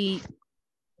the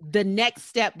next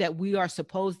step that we are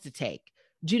supposed to take.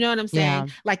 Do you know what I'm saying?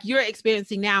 Yeah. Like you're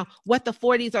experiencing now what the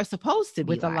 40s are supposed to be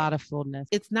with like. A lot of fullness.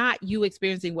 It's not you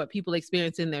experiencing what people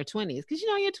experience in their 20s. Because,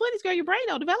 in your 20s, girl, your brain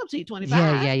don't develop till you're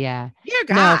 25. Yeah. Dear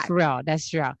God. No, for real. That's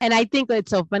true. And I think it's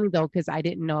so funny, though, because I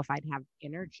didn't know if I'd have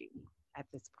energy at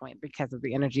this point because of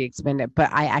the energy expended.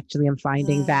 But I actually am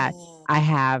finding that I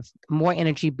have more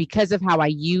energy because of how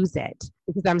I use it.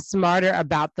 Because I'm smarter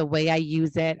about the way I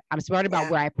use it. I'm smarter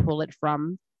about where I pull it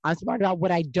from. I'm smart about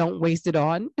what I don't waste it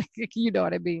on. You know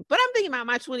what I mean? But I'm thinking about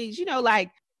my 20s,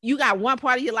 like you got one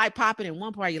part of your life popping and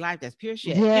one part of your life that's pure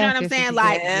shit. Yeah, you know what I'm saying?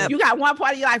 Like Yep. you got one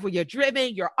part of your life where you're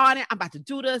driven, you're on it, I'm about to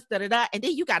do this, da-da-da. And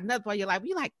then you got another part of your life where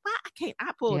you're like, why can't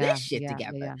I pull this shit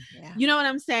together? Yeah. You know what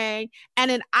I'm saying? And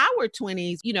in our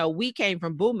 20s, we came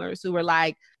from boomers who were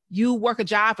like, you work a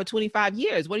job for 25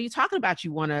 years. What are you talking about?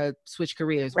 You want to switch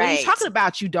careers? What are you talking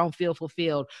about? You don't feel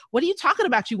fulfilled. What are you talking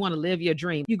about? You want to live your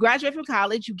dream. You graduate from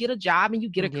college, you get a job and you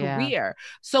get a career.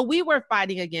 So we were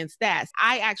fighting against that.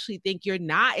 I actually think you're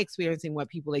not experiencing what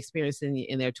people experience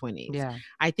in their 20s. Yeah.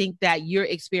 I think that you're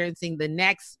experiencing the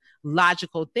next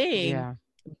logical thing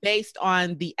based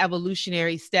on the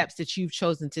evolutionary steps that you've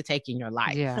chosen to take in your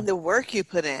life. And the work you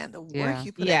put in, in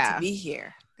to be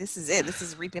here. This is it. This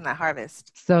is reaping that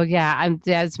harvest. So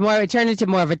it turned into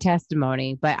more of a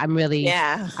testimony, but I'm really,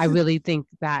 I really think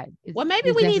that.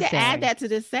 Maybe we need to add that to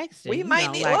this section. We might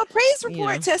need praise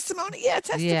report, testimony. Yeah,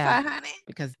 testify, honey.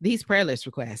 Because these prayer list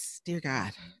requests, dear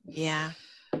God. Yeah.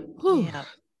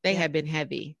 They have been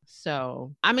heavy.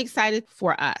 So I'm excited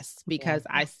for us because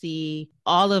I see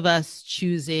all of us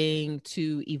choosing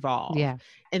to evolve. Yeah.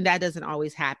 And that doesn't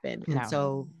always happen. No, and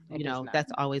so,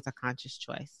 that's always a conscious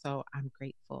choice. So I'm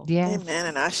grateful. Yeah. Amen.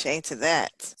 And ashe to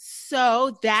that.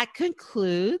 So that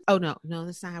concludes. Oh, no,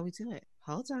 that's not how we do it.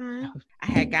 Hold on. I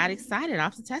had got excited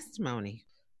off the testimony.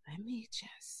 Let me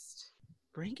just.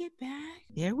 bring it back.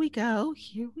 There we go.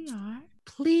 Here we are.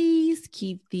 Please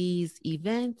keep these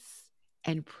events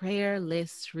and prayer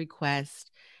lists,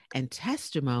 requests, and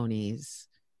testimonies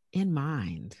in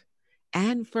mind.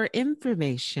 And for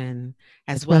information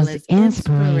as well as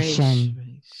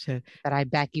inspiration. That I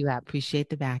back you up. Appreciate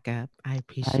the backup. I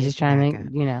appreciate I was just the trying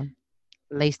backup. to,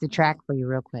 lace the track for you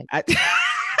real quick.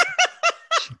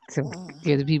 To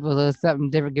give the people a little something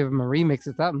different, give them a remix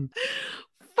or something.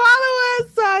 Follow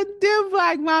us on Dim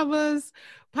Black Mamas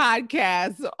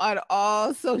podcast on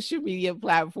all social media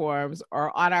platforms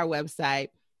or on our website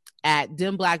at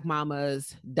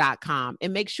dimblackmamas.com.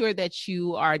 And make sure that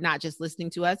you are not just listening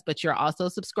to us, but you're also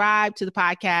subscribed to the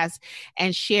podcast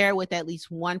and share with at least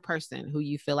one person who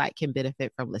you feel like can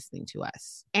benefit from listening to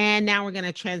us. And now we're going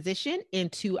to transition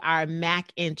into our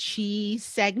mac and cheese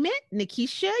segment.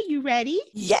 Nikisha, you ready?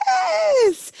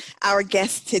 Yes. Our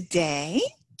guest today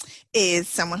is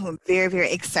someone who I'm very,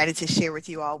 very excited to share with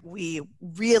you all. We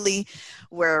really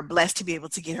were blessed to be able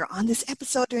to get her on this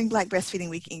episode during Black Breastfeeding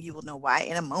Week, and you will know why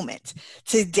in a moment.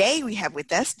 Today, we have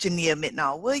with us Janiya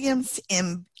Mitnaul Williams,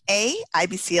 MA,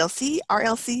 IBCLC,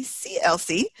 RLC,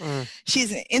 CLC.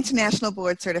 She's an international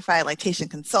board certified lactation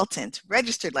consultant,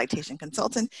 registered lactation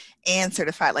consultant, and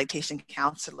certified lactation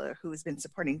counselor who has been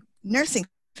supporting nursing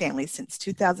families since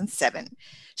 2007.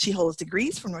 She holds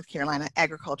degrees from North Carolina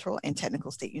Agricultural and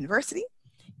Technical State University,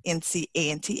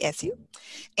 NCANTSU,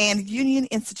 and Union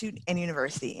Institute and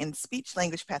University in Speech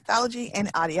Language Pathology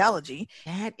and Audiology.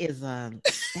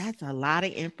 That's a lot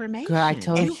of information. Girl, I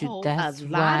told you that's a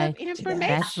why. lot of information.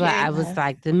 That's why I was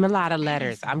like, them a lot of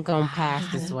letters. I'm gonna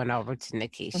pass this one over to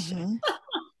Nikisha.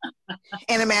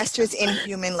 And a master's in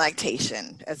human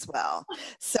lactation as well.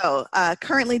 So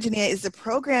currently, Janiya is the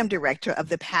program director of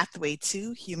the Pathway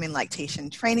to Human Lactation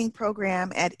Training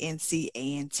Program at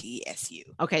NCANTSU.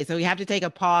 Okay, so we have to take a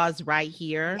pause right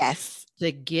here. Yes.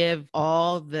 To give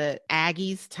all the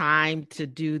Aggies time to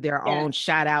do their own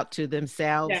shout out to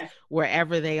themselves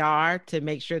wherever they are to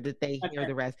make sure that they hear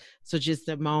the rest. So just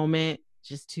a moment,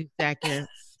 just 2 seconds.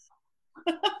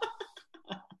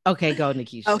 Okay, go,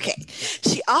 Nikisha. Okay.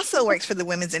 She also works for the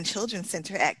Women's and Children's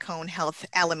Center at Cone Health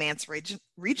Alamance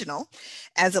Regional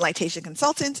as a lactation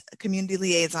consultant, community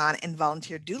liaison, and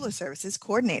volunteer doula services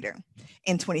coordinator.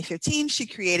 In 2015, she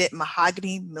created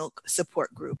Mahogany Milk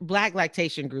Support Group. Black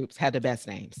lactation groups had the best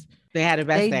names. They had the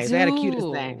best names. They had the cutest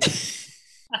names.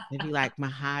 They'd be like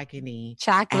Mahogany.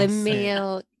 Chocolate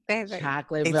milk.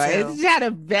 Chocolate milk. It's got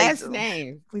the best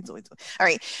name. All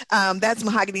right. That's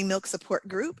Mahogany Milk Support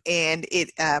Group, and it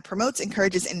promotes,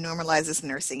 encourages, and normalizes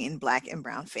nursing in Black and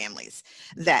Brown families.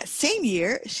 That same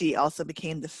year, she also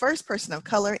became the first person of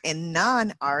color and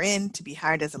non-RN to be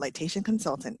hired as a lactation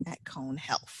consultant at Cone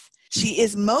Health. She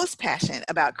is most passionate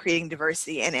about creating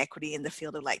diversity and equity in the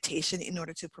field of lactation in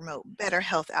order to promote better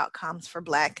health outcomes for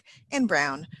Black and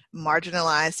Brown,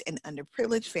 marginalized, and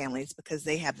underprivileged families because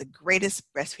they have the greatest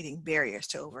breastfeeding barriers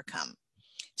to overcome.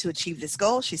 To achieve this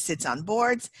goal, she sits on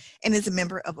boards and is a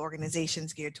member of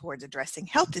organizations geared towards addressing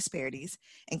health disparities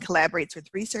and collaborates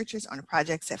with researchers on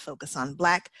projects that focus on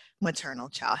Black maternal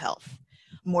child health.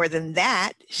 More than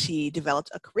that, she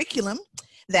developed a curriculum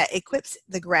that equips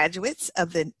the graduates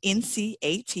of the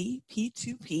NCAT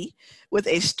P2P with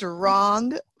a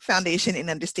strong foundation in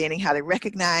understanding how to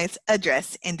recognize,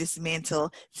 address, and dismantle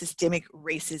systemic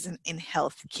racism in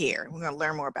health care. We're going to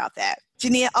learn more about that.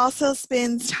 Janiya also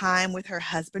spends time with her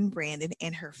husband, Brandon,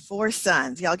 and her 4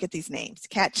 sons. Y'all get these names.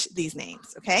 Catch these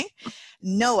names, okay?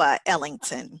 Noah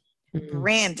Ellington,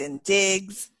 Brandon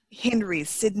Diggs, Henry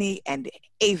Sidney, and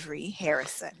Avery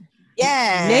Harrison.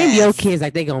 Yes. Name your kids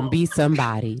like they're going to be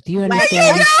somebody. Do you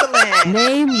understand?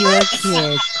 Name your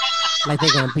kids like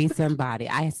they're going to be somebody.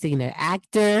 I seen an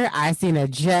actor. I seen a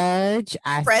judge.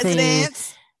 I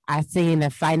seen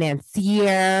a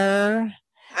financier.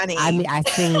 Honey. I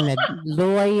seen a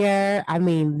lawyer.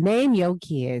 Name your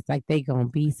kids like they going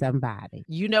to be somebody.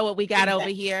 You know what we got over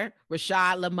here?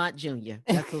 Rashad Lamont Jr.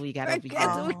 That's what we got over here.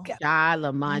 Rashad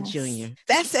Lamont Jr.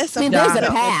 That says something. There's a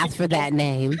path for that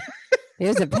name.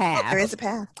 There's a path. There is a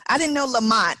path. I didn't know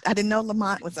Lamont.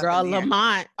 Lamont was up Girl, in there.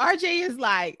 Lamont. RJ is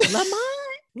like,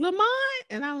 Lamont.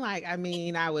 And I'm like, I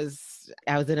was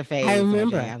in a phase. I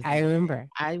remember.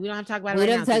 We don't have to talk about it we right now. We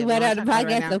don't talk about it on the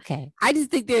podcast? Okay. I just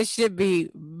think there should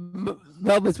be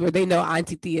moments where they know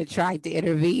Auntie Thea tried to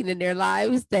intervene in their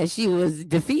lives, that she was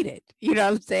defeated. You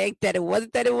know what I'm saying? That it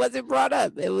wasn't brought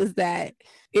up. It was that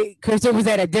because it was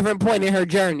at a different point in her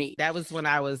journey. That was when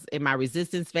I was in my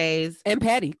resistance phase. And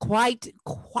petty. Quite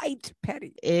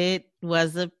petty. It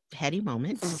was a petty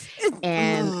moment.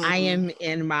 And I am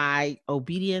in my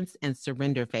obedience and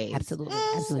surrender phase. Absolutely.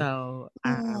 So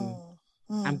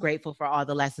I'm grateful for all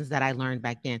the lessons that I learned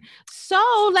back then.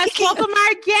 So let's welcome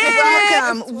our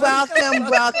guest.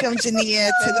 Welcome, Janiya,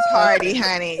 to the party,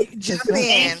 honey. Jump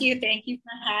in. Thank you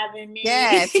for having me.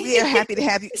 Yes, we are happy to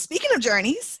have you. Speaking of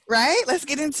journeys, right? Let's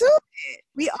get into it.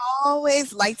 We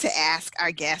always like to ask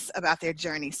our guests about their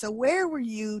journey. So where were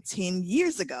you 10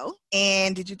 years ago?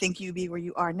 And did you think you'd be where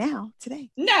you are now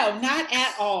today? No, not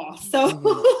at all. So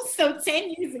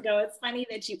 10 years ago, it's funny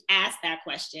that you asked that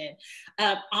question.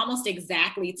 Almost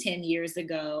exactly 10 years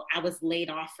ago, I was laid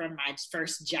off from my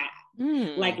first job.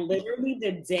 Like literally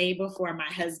the day before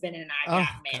my husband and I got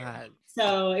married. God.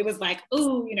 So it was like,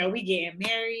 ooh, we getting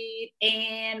married.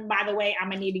 And by the way, I'm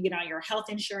going to need to get on your health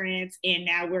insurance. And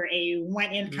now we're a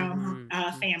one income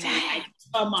family, like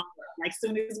tomorrow, like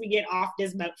soon as we get off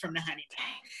this boat from the honeymoon.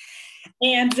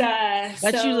 And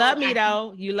but you love me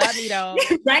though.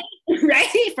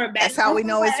 right. That's how we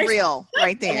know it's real,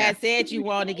 right there. And I said you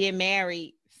want to get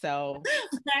married, so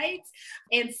right.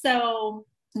 And so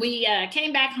we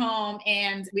came back home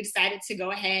and we decided to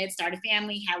go ahead, start a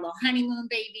family, had a little honeymoon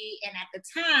baby. And at the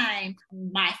time,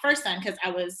 my first son, because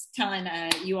I was telling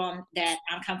you all that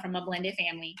I come from a blended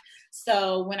family.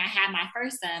 So when I had my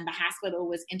first son, the hospital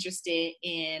was interested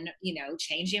in,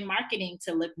 changing marketing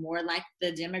to look more like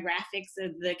the demographics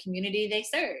of the community they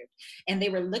served. And they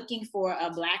were looking for a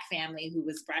Black family who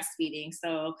was breastfeeding.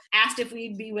 So asked if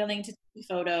we'd be willing to take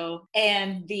a photo.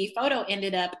 And the photo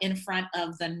ended up in front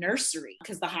of the nursery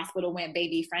because the hospital went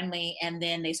baby friendly. And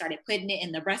then they started putting it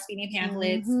in the breastfeeding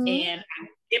pamphlets. And I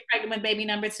get pregnant with baby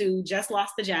number 2, just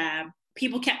lost the job.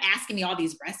 People kept asking me all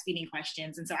these breastfeeding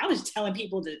questions. And so I was telling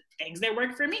people the things that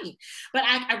worked for me. But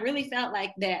I really felt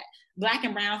like that Black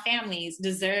and brown families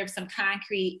deserve some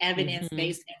concrete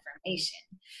evidence-based information.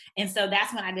 And so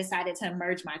that's when I decided to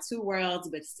merge my two worlds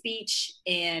with speech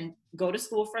and go to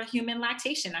school for human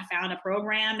lactation. I found a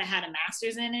program that had a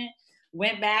master's in it.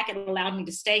 Went back, it allowed me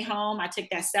to stay home. I took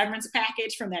that severance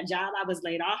package from that job I was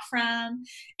laid off from,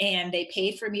 and they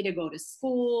paid for me to go to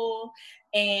school.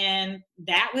 And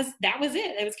that was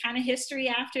it. It was kind of history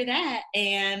after that.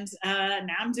 And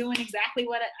now I'm doing exactly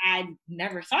what I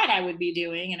never thought I would be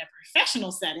doing in a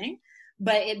professional setting,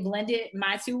 but it blended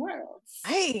my two worlds.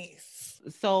 Nice.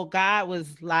 So God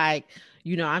was like,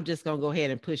 I'm just going to go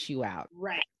ahead and push you out.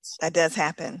 Right. That does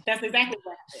happen. That's exactly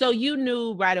what happened. So you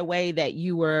knew right away that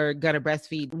you were going to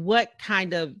breastfeed. What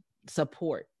kind of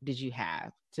support did you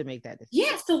have to make that decision?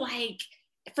 Yeah. So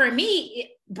for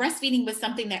me, breastfeeding was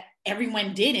something that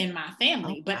everyone did in my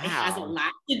family, but it has a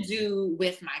lot to do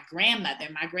with my grandmother.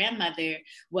 My grandmother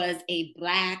was a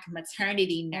Black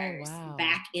maternity nurse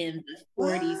back in the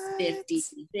 40s,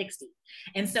 50s, 60s.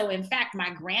 And so, in fact, my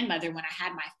grandmother, when I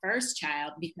had my first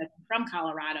child, because I'm from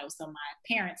Colorado, so my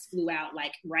parents flew out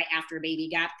like right after baby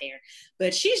got there,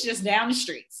 but she's just down the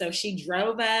street. So she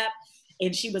drove up.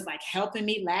 And she was like helping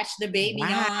me latch the baby on.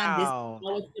 This is how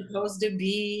it's supposed to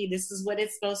be. This is what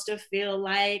it's supposed to feel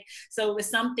like. So it was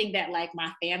something that like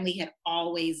my family had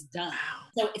always done.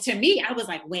 So to me, I was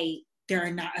like, wait, there are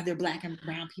not other Black and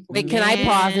brown people. Wait, can I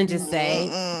pause and just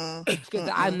say, because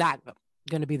I'm not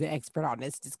going to be the expert on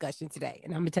this discussion today.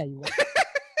 And I'm going to tell you what.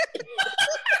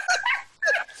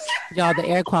 Y'all, the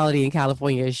air quality in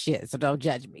California is shit, so don't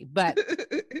judge me. But,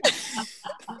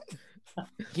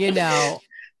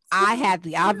 I had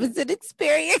the opposite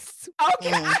experience.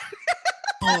 Okay.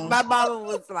 My mama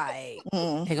was like,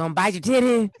 they're going to bite your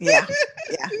titty. Yeah.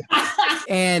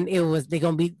 And they're going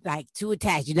to be like too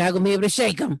attached. You're not going to be able to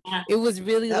shake them. It was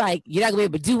really like, you're not going to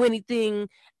be able to do anything.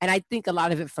 And I think a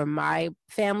lot of it for my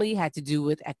family had to do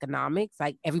with economics.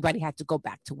 Like everybody had to go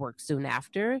back to work soon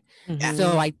after.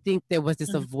 So I think there was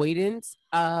this avoidance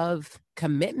of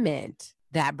commitment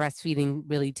that breastfeeding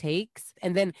really takes.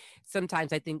 And then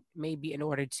sometimes I think maybe in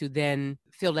order to then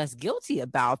feel less guilty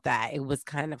about that, it was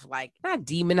kind of like not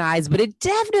demonized, but it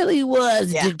definitely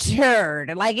was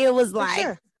deterred. Like it was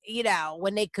like,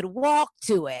 when they could walk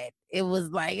to it, it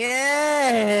was like,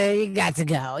 you got to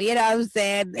go. You know what I'm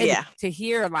saying? And to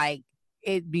hear like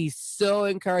it be so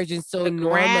encouraging, so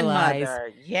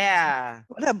normalized. Yeah.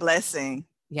 What a blessing.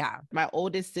 Yeah. My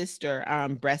oldest sister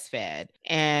breastfed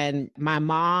and my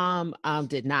mom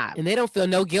did not. And they don't feel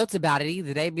no guilt about it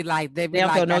either. They don't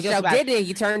feel no guilt about it.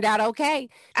 You turned out okay.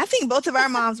 I think both of our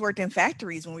moms worked in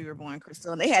factories when we were born,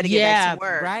 Crystal, and they had to get back to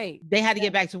work. Right. They had to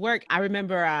get back to work. I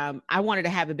remember I wanted to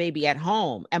have a baby at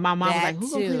home and my mom was like,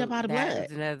 who's going to clean up all the blood?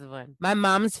 That's another one. My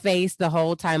mom's face the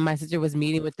whole time my sister was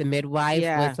meeting with the midwife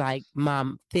was like,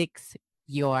 Mom, fix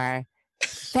your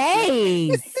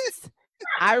face.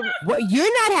 Well,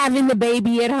 you're not having the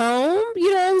baby at home.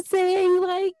 You know what I'm saying?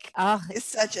 Like, It's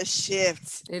such a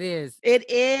shift. it is. It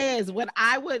is. When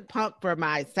I would pump for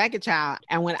my second child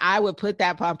and when I would put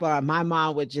that pump on, my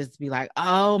mom would just be like,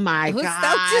 oh my It was so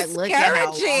God, look at how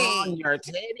long discouraging. your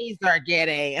titties are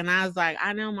getting. And I was like,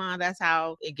 I know, Mom, that's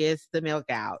how it gets the milk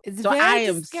out. It's So very I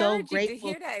am so discouraging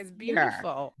grateful to hear that. It's hear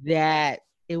beautiful. that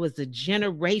it was a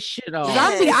generational.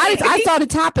 I'll be honest, I saw the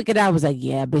topic and I was like,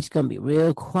 yeah, bitch, gonna be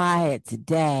real quiet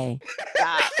today.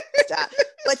 Stop.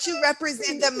 But you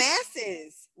represent the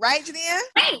masses, right, Janiya?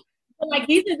 Right. But like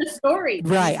these are the stories.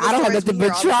 Right. These are I don't have stories nothing we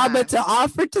hear but all the trauma time. to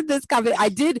offer to this company. I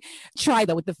did try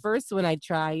though. With the first one I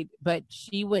tried, but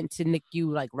she went to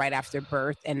NICU like right after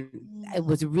birth and it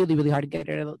was really, really hard to get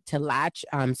her to latch.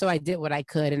 So I did what I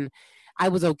could and I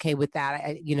was okay with that.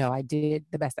 I did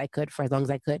the best I could for as long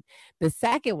as I could. The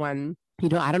second one,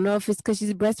 I don't know if it's because she's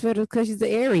a breastfeeder or because she's an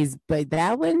Aries, but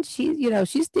that one, she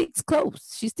sticks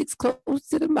close. She sticks close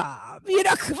to the mom.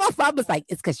 My mom was like,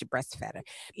 it's because you're breastfeeder,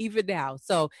 even now.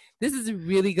 So this is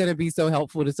really going to be so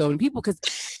helpful to so many people because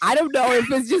I don't know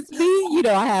if it's just me.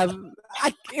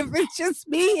 If it's just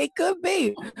me, it could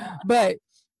be, but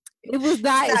it was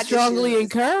not strongly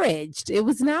encouraged. It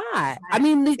was not. I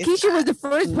mean, Keisha was the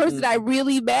first person I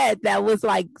really met that was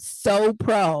like so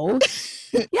pro.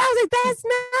 Yeah, I was like, that's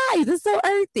nice. It's so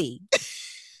earthy.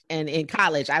 And in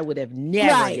college, I would have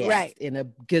never guessed in a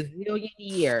gazillion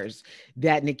years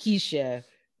that Nikisha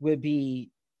would be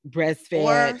breastfed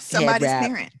or somebody's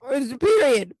parent.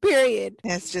 Period.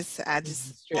 That's just,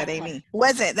 that ain't me.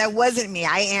 That wasn't me.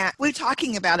 We're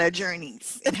talking about our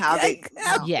journeys and how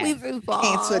we've evolved.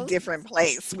 Came to a different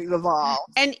place. We've evolved.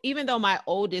 And even though my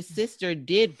oldest sister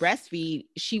did breastfeed,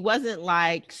 she wasn't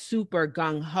like super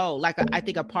gung-ho. Like I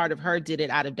think a part of her did it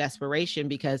out of desperation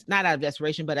not out of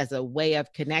desperation, but as a way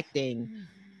of connecting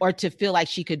or to feel like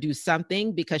she could do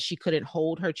something because she couldn't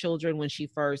hold her children when she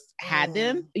first had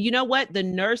them. You know what? The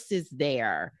nurses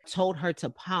there told her to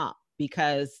pump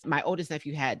because my oldest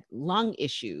nephew had lung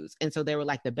issues. And so they were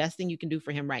like, the best thing you can do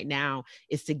for him right now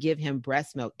is to give him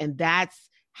breast milk. And that's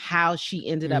how she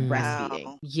ended up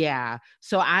breastfeeding. Yeah.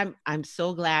 So I'm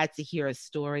so glad to hear a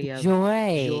story of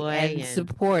joy and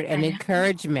support and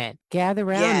encouragement. Gather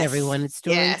around, everyone. It's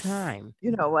story time.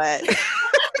 You know what?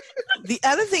 The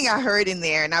other thing I heard in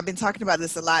there, and I've been talking about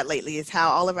this a lot lately, is how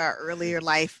all of our earlier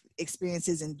life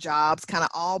experiences and jobs kind of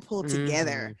all pull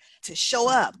together to show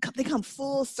up. They come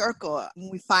full circle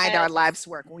when we find our life's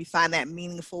work, when we find that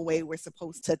meaningful way we're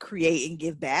supposed to create and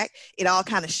give back. It all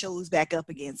kind of shows back up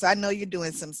again. So I know you're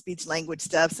doing some speech language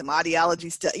stuff, some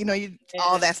audiology stuff.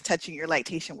 All that's touching your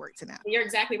lactation work tonight. You're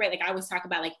exactly right. Like I always talk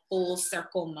about like full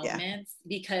circle moments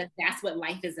because that's what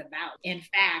life is about. In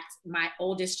fact, my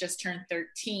oldest just turned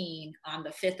 13 on the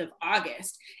 5th of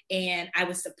August, and I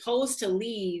was supposed to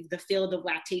leave the field of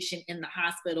lactation in the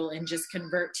hospital and just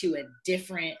convert to a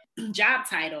different job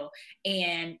title,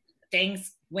 and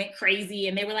things went crazy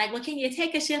and they were like, well, can you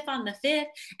take a shift on the 5th?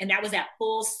 And that was that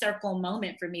full circle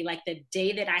moment for me. Like the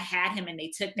day that I had him and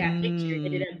they took that picture, it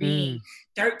ended up being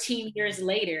 13 years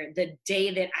later, the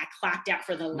day that I clocked out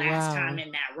for the last time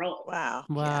in that role. Wow.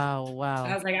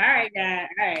 I was like, all right, guys.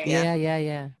 All right.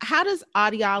 Yeah. How does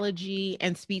audiology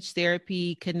and speech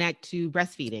therapy connect to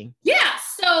breastfeeding? Yeah.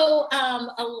 So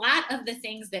a lot of the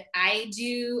things that I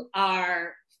do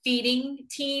are feeding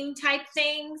team type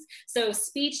things. So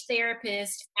speech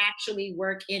therapists actually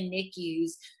work in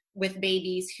NICUs with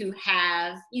babies who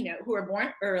have, who are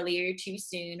born earlier, too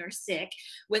soon, or sick,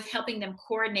 with helping them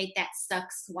coordinate that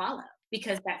suck swallow,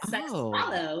 because that suck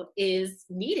swallow is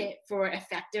needed for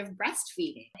effective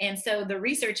breastfeeding. And so the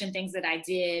research and things that I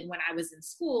did when I was in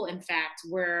school, in fact,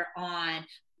 were on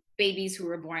babies who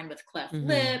were born with cleft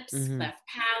lips, cleft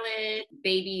palate,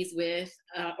 babies with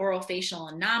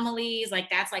orofacial anomalies. Like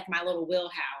that's like my little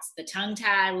wheelhouse, the tongue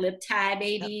tie, lip tie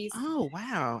babies. Oh,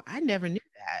 wow. I never knew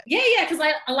that. Yeah. Because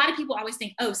like a lot of people always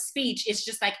think, speech is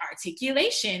just like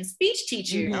articulation, speech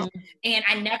teacher. And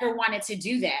I never wanted to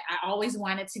do that. I always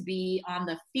wanted to be on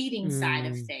the feeding side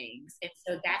of things. And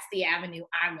so that's the avenue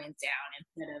I went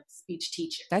down instead of speech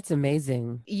teacher. That's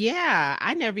amazing. Yeah.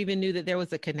 I never even knew that there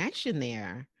was a connection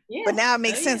there. Yeah. But now it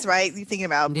makes sense, right? You're thinking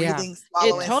about breathing,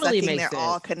 swallowing, totally sucking. They're sense.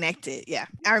 all connected. Yeah.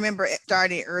 I remember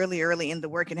starting early in the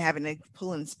work and having to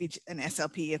pull in speech and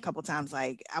SLP a couple times.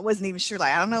 Like, I wasn't even sure,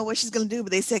 like, I don't know what she's going to do,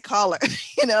 but they said call her,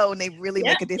 and they really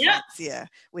make a difference. Yeah.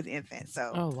 With infants.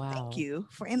 So thank you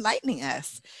for enlightening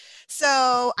us.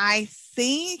 So I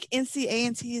think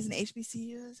NCA&T is an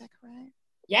HBCU. Is that correct?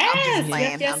 Yes,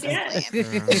 playing. yes.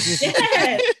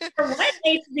 Girl. For one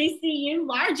HBCU,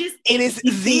 largest It is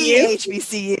HBCU. the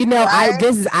HBCU. You know,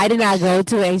 right? I did not go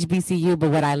to HBCU, but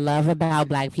what I love about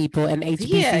Black people and HBCUs,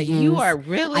 Yeah, you are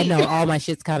really. I know all my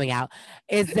shit's coming out,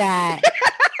 is that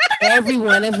every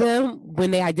one of them,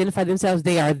 when they identify themselves,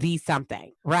 they are the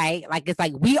something, right? Like, it's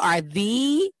like, we are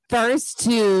the first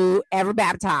to ever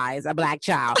baptize a Black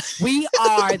child. We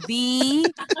are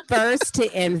the first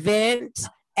to invent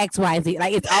XYZ.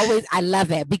 Like, it's always, I love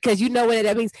it because you know what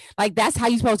that means. Like, that's how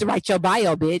you're supposed to write your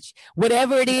bio, bitch.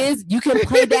 Whatever it is, you can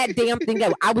play that damn thing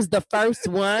up. I was the first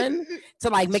one to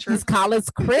like make these collars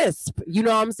crisp. You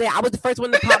know what I'm saying? I was the first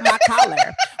one to pop my collar.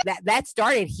 That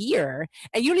started here.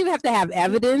 And you don't even have to have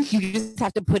evidence. You just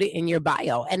have to put it in your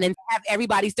bio and then have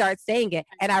everybody start saying it.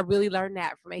 And I really learned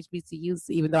that from HBCUs,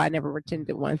 even though I never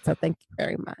attended one. So thank you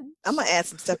very much. I'm gonna add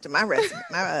some stuff to my resume,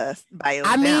 my bio.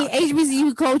 I mean, now.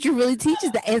 HBCU culture really teaches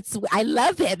that. I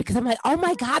love it because I'm like, oh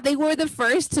my God, they were the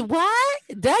first to what?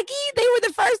 Dougie? They were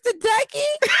the first to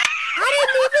Dougie? I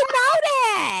didn't even know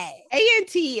that.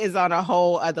 A&T is on a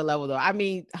whole other level, though. I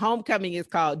mean, homecoming is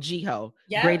called GHO,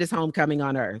 Yep. greatest homecoming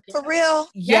on earth. For real?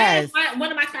 Yes.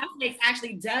 One of my classmates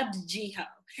actually dubbed GHO.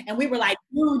 And we were like,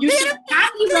 dude, you should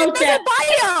copyright That's that.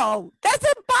 a bio. That's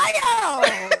a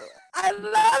bio. I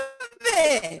love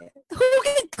it. Who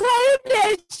can claim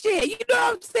that shit? You know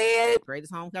what I'm saying?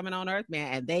 Greatest homecoming on earth,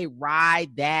 man. And they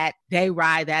ride that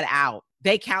out.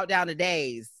 They count down the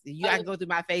days. I can go through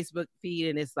my Facebook feed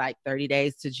and it's like 30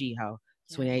 days to GHO.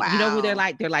 28. Wow. You know who they're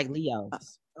like? They're like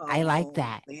Leos. I like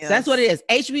that. Yes. That's what it is.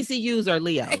 HBCUs are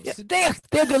Leos.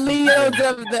 They're the Leos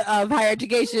of higher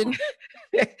education.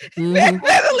 They're the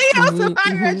Leos of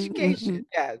higher Mhm, education.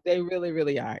 Yeah, they really,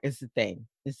 really are. It's the thing.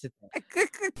 It's the thing.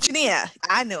 Janiya,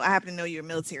 I happen to know you're a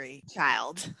military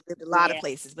child. Lived a lot of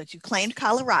places, but you claimed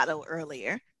Colorado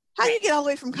earlier. How do you get all the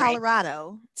way from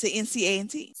Colorado to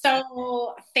NCA&T?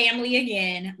 So family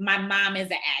again, my mom is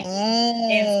an Aggie.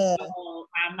 And so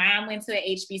my mom went to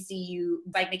a HBCU,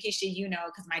 like Nikisha, you know,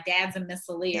 because my dad's a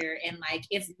missileer. And like,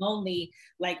 it's lonely,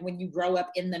 like when you grow up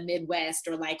in the Midwest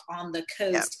or like on the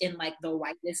coast in like the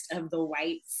whitest of the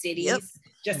white cities,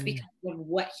 just because of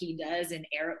what he does in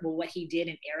what he did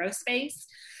in aerospace.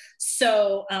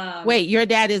 So wait, your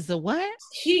dad is the what?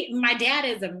 My dad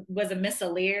was a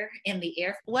missileer in the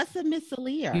Air Force. What's a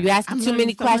missileer? You asking too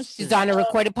many questions on a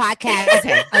recorded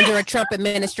podcast under a Trump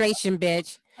administration,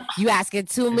 bitch. You asking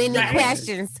too many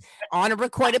questions on a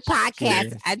recorded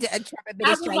podcast under a Trump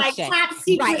administration.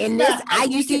 Right, and this, I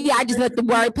just let the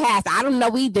word pass. I don't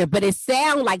know either, but it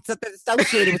sounds like something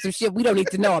associated with some shit we don't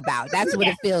need to know about. That's what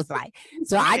it feels like.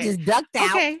 So I just ducked out.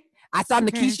 Okay. I saw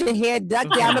Nikisha head duck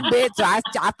down a bit, so I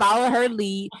followed her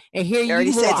lead, and here you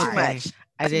already said are. too much.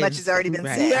 Too much has already been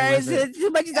said. Too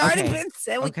much has already been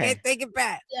said. We can't take it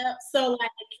back. Yeah. So like,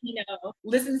 you know,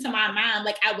 listen to my mom,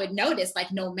 like I would notice,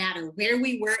 like no matter where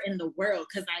we were in the world,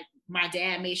 because my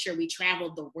dad made sure we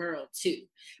traveled the world too.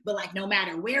 But like no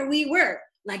matter where we were,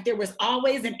 like there was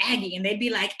always an Aggie, and they'd be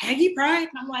like, Aggie Pride.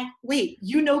 And I'm like, wait,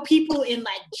 you know people in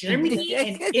like Germany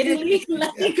and Italy,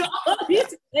 like all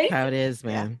these places. How it is,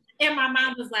 man. And my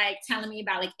mom was like telling me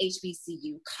about like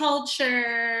HBCU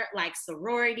culture, like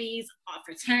sororities,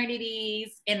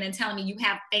 fraternities, and then telling me you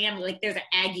have family, like there's an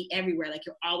Aggie everywhere, like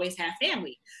you'll always have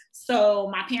family.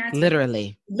 So my parents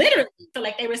literally. So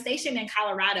like they were stationed in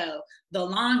Colorado the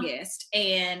longest,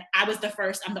 and I was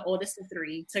I'm the oldest of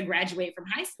three to graduate from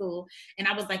high school. And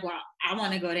I was like, well, I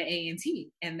want to go to A&T.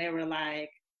 And they were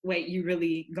like, wait, you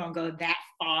really gonna go that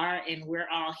far and we're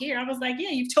all here? I was like, yeah,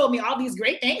 you've told me all these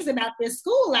great things about this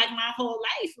school, like my whole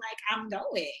life, like I'm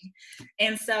going.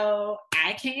 And so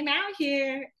I came out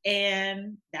here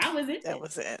and that was it. That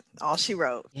was it. All she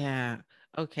wrote. Yeah.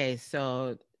 Okay.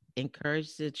 So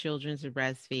encourage the children to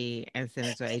breastfeed and send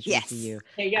it to HBCU. Yes.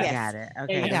 There you go. I got it.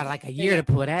 Okay. I got like a year to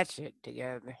pull that shit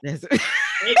together.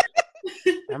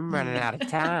 I'm running out of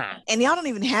time. And y'all don't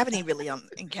even have any really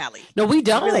in Cali. No, we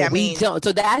don't. Really, we don't.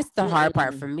 So that's the hard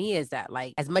part for me, is that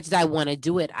like, as much as I want to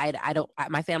do it, I don't,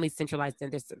 my family's centralized in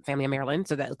this family in Maryland.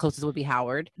 So that the closest would be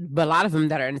Howard. But a lot of them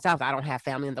that are in the South, I don't have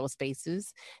family in those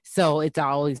spaces. So it's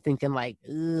always thinking like,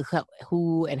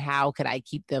 who and how could I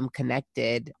keep them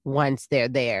connected once they're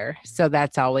there? So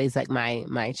that's always like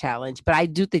my challenge. But I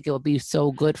do think it would be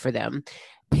so good for them,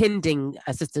 pending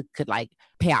a sister could like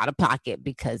pay out of pocket,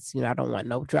 because you know I don't want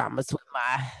no dramas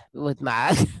with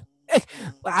my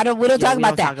we don't talk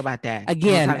about that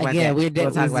again. We're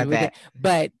talk about that.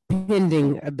 But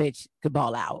pending a bitch could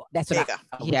ball out. That's what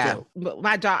I do.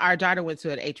 But our daughter went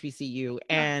to an HBCU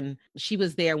and she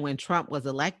was there when Trump was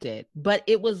elected, but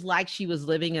it was like she was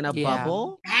living in a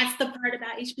bubble. That's the part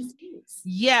about HBCUs.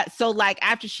 Yeah. So like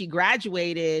after she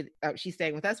graduated, she's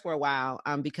staying with us for a while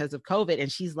because of COVID.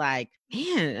 And she's like,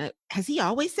 man, has he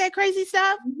always said crazy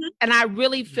stuff? Mm-hmm. And I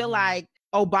really feel like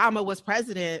Obama was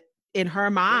president in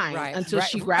her mind until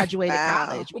she graduated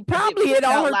college. Well, probably in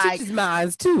all her teachers'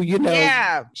 minds too, you know.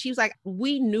 Yeah. She was like,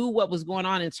 we knew what was going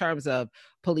on in terms of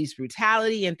police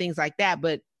brutality and things like that.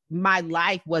 But my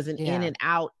life wasn't in and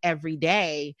out every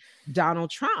day, Donald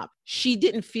Trump. She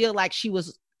didn't feel like she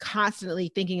was constantly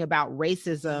thinking about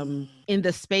racism in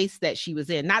the space that she was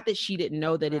in. Not that she didn't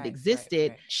know that it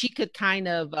existed. She could kind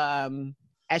of,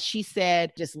 as she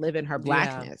said, just live in her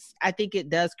Blackness. I think it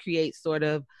does create sort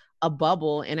of a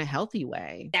bubble in a healthy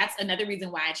way. That's another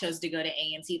reason why I chose to go to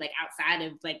A&T, like outside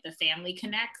of like the family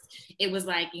connects. It was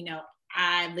like, you know,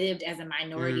 I lived as a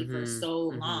minority for so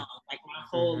long, like my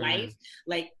whole life.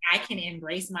 Like I can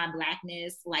embrace my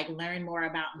Blackness, like learn more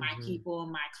about my people,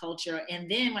 my culture.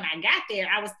 And then when I got there,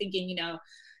 I was thinking, you know,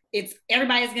 it's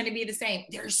everybody's going to be the same.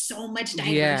 There's so much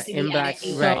diversity. In Black,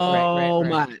 so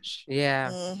much.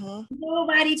 Yeah.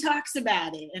 Nobody talks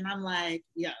about it. And I'm like,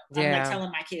 I'm like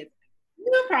telling my kids,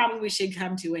 you probably should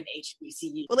come to an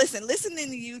HBCU. Well, listening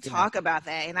to you talk about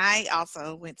that, and I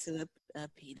also went to a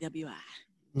PWI.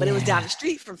 But it was down the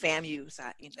street from FAMU, so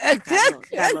got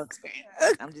a little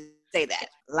experience. I'm just say that.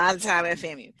 A lot of time at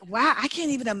FAMU. Wow, I can't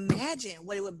even imagine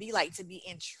what it would be like to be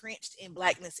entrenched in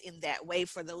Blackness in that way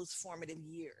for those formative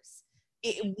years.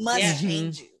 It must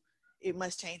change you. It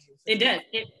must change you. It does.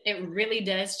 It really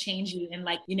does change you. And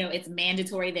like, you know, it's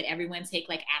mandatory that everyone take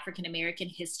like African American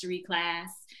history class.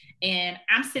 And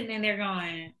I'm sitting in there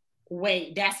going,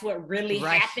 wait, that's what really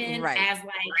happened as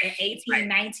like an 18,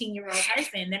 19-year-old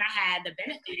person. Then I had the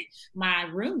benefit. My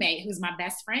roommate, who's my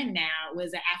best friend now,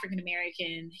 was an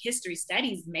African-American history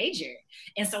studies major.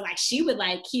 And so like, she would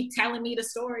like keep telling me the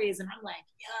stories and I'm like,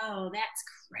 yo, that's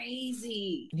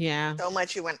crazy. Yeah. So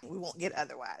much we won't get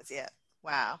otherwise. Yeah.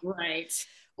 Wow. Right.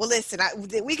 Well, listen,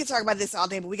 we can talk about this all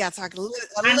day, but we got to talk a little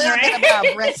bit about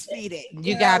breastfeeding.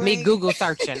 You got me Google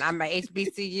searching. I'm at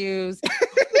HBCUs.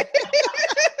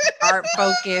 Art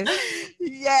focus.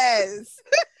 Yes.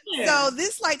 So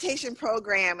this lactation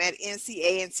program at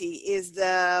NCA&T is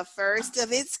the first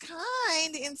of its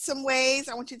kind in some ways.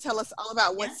 I want you to tell us all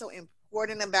about what's so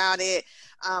important about it.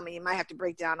 And you might have to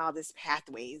break down all this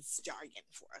pathways jargon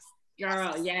for us.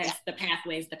 Girl, yes, the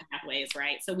pathways,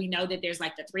 right? So we know that there's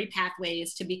like the 3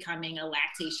 pathways to becoming a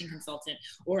lactation consultant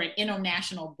or an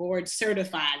international board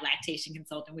certified lactation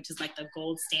consultant, which is like the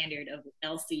gold standard of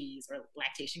LCs or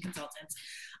lactation consultants.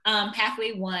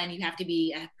 Pathway 1, you have to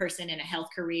be a person in a health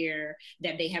career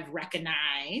that they have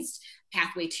recognized.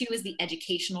 Pathway 2 is the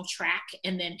educational track.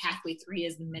 And then pathway 3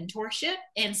 is the mentorship.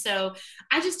 And so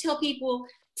I just tell people,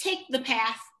 take the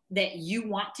path that you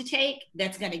want to take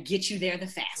that's going to get you there the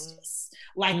fastest.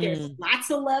 Like there's lots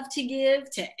of love to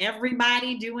give to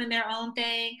everybody doing their own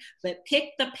thing, but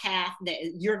pick the path that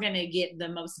you're going to get the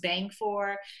most bang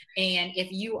for. And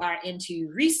if you are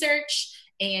into research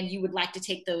and you would like to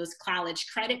take those college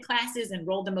credit classes and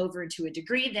roll them over into a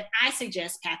degree, then I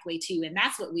suggest Pathway 2, and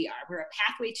that's what we are. We're a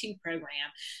Pathway 2 program.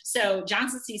 So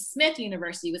Johnson C. Smith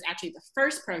University was actually the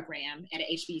first program at a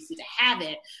HBCU to have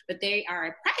it, but they are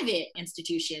a private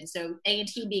institution. So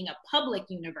A&T being a public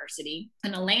university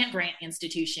and a land-grant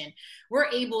institution, we're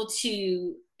able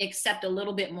to accept a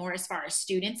little bit more as far as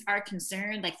students are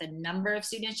concerned, like the number of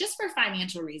students, just for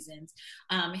financial reasons,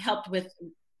 helped with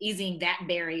easing that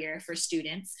barrier for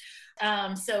students.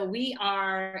 So we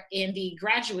are in the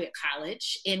graduate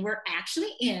college, and we're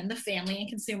actually in the Family and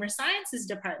Consumer Sciences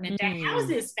department that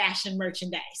houses fashion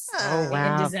merchandise. Oh,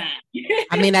 wow. And design.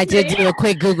 I mean, I did do a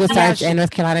quick Google search, and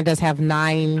North Carolina does have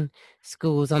 9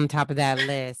 schools on top of that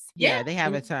list. Yeah, they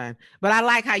have a ton. But I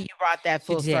like how you brought that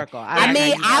full circle. I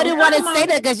didn't want to say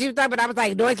that because you thought, but I was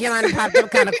like, North Carolina popped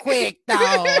up kind of quick, though.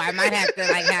 I might have to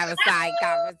like have a side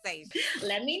conversation.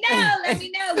 Let me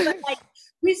know. But like,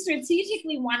 we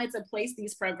strategically wanted to place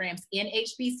these programs in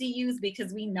HBCUs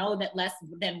because we know that less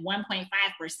than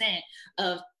 1.5%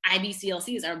 of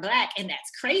IBCLCs are Black, and that's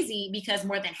crazy because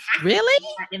more than half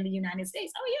are in the United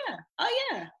States. Oh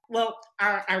yeah. Well,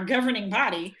 our governing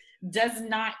body does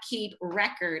not keep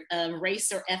record of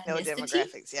race or ethnicity. No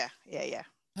demographics. Yeah.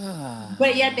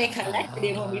 But yet they collected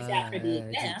it when we sat for the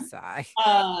exam.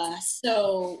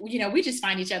 So, we just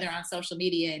find each other on social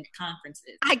media and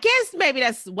conferences. I guess maybe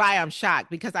that's why I'm shocked,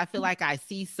 because I feel like I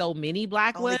see so many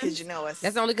Black women. Only because you know us.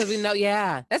 That's only because we know,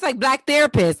 That's like Black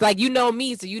therapists. Like, you know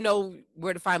me, so you know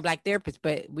where to find Black therapists,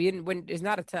 but there's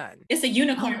not a ton. It's a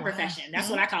unicorn profession. That's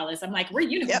what I call it. So I'm like, we're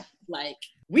unicorns. Yep. Like,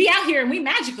 we out here and we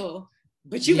magical,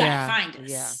 but you gotta find us.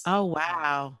 Yeah. Oh,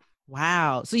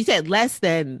 wow. So you said less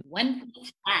than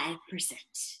 1.5%.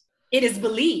 It is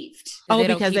believed. Oh, They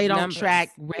don't because keep they don't numbers.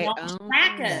 track. They don't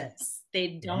track us. They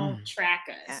don't track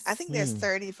us. I think there's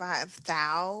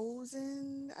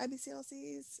 35,000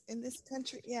 IBCLCs in this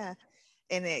country. Yeah.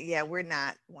 And we're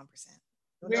not 1%.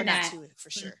 We're not. 2 for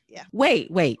sure. Yeah.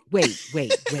 Wait.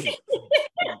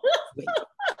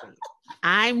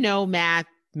 I'm no math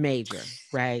major,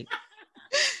 right?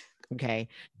 Okay.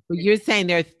 But you're saying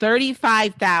there are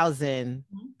 35,000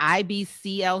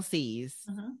 IBCLCs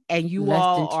and you Less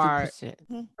all than are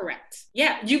 2%. Correct.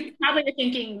 Yeah. You probably are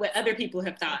thinking what other people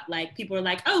have thought. Like people are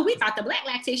like, oh, we thought the Black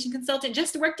lactation consultant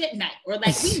just worked at night, or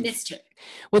like we missed her.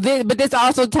 Well, but this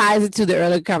also ties into the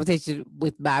earlier conversation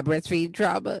with my breastfeeding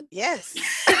trauma. Yes.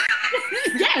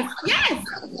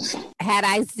 Yes. Had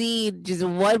I seen just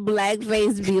one black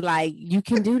face be like, you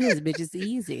can do this, bitch, it's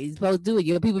easy. You're supposed to do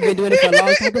it. People have been doing it for a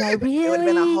long time. I'd be like, really? It would have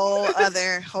been a whole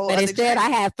other But instead, I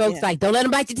had folks like, don't let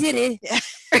them bite your titty. Yeah.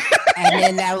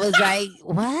 And then I was like,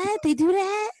 what? They do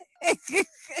that?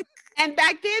 and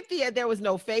back then, Thea, there was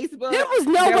no Facebook. There was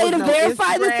no way to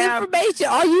verify this Instagram. information.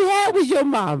 All you had was your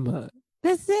mama.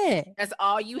 That's it. That's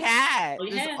all you had.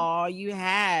 That's all you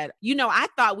had. I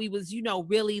thought we was,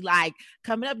 really like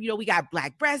coming up, we got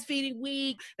Black Breastfeeding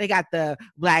Week. They got the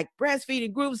Black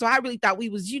Breastfeeding Group. So I really thought we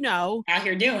was, out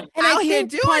here doing it. And I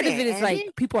think part of it is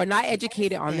like people are not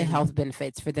educated on the health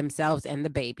benefits for themselves and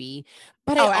the baby.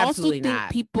 But I also think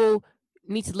people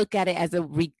need to look at it as a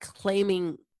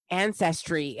reclaiming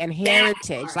ancestry and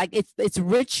heritage. Like it's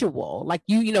ritual. Like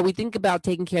we think about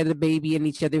taking care of the baby and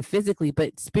each other physically,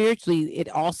 but spiritually it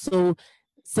also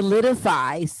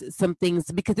solidifies some things,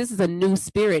 because this is a new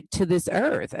spirit to this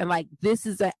earth, and like this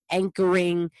is an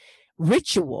anchoring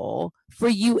ritual for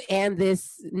you and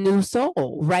this new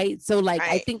soul, right? So like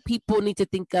I think people need to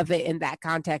think of it in that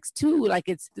context too. Like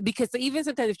it's because even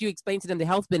sometimes if you explain to them the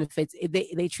health benefits,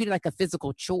 they treat it like a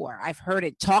physical chore. I've heard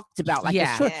it talked about like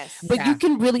a chore, but you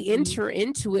can really enter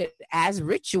into it as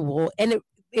ritual. And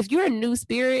if you're a new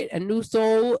spirit, a new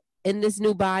soul in this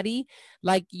new body,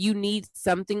 like you need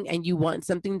something and you want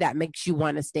something that makes you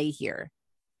want to stay here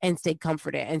and stay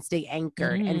comforted and stay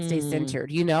anchored and stay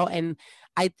centered, and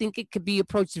I think it could be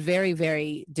approached very,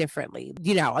 very differently.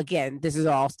 Again, this is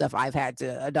all stuff I've had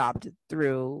to adopt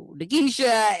through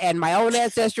Nikisha and my own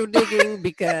ancestral digging,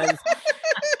 because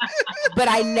but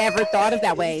I never thought of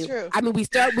that way. I mean, we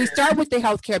start with the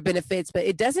healthcare benefits, but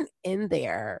it doesn't end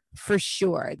there for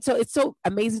sure. So it's so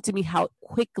amazing to me how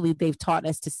quickly they've taught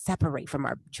us to separate from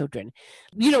our children.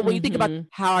 When you think about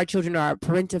how our children are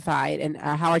parentified and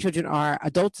how our children are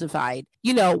adultified,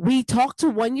 we talk to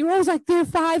 1-year-olds like they're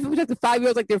 5, we talk to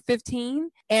 5-year-olds like they're 15,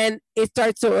 and it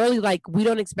starts so early. Like we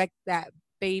don't expect that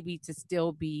baby to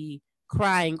still be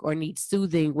crying or need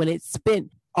soothing when it's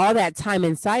spent all that time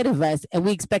inside of us, and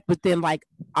we expect within like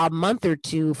a month or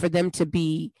two for them to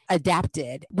be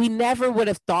adapted. We never would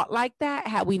have thought like that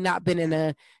had we not been in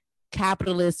a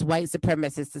capitalist white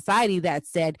supremacist society that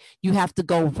said you have to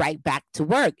go right back to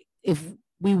work. If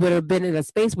we would have been in a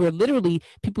space where literally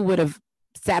people would have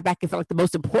sat back and felt like the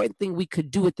most important thing we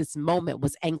could do at this moment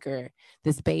was anchor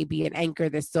this baby and anchor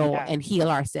this soul and heal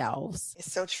ourselves.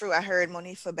 It's so true. I heard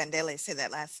Monifa Bandele say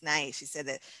that last night. She said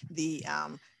that the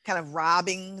kind of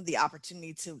robbing the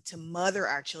opportunity to mother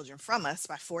our children from us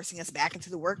by forcing us back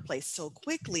into the workplace so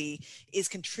quickly is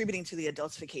contributing to the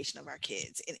adultification of our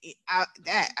kids. And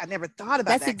I never thought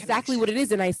about that. That's exactly what it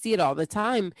is. And I see it all the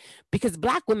time, because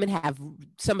Black women have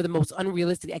some of the most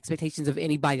unrealistic expectations of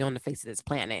anybody on the face of this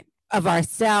planet, of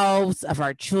ourselves, of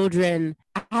our children.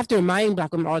 I have to remind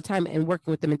Black women all the time, and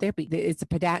working with them in therapy, it's a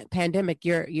pandemic.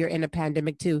 You're in a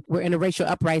pandemic too. We're in a racial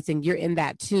uprising. You're in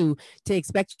that too. To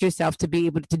expect yourself to be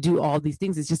able to do all these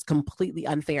things is just completely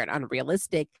unfair and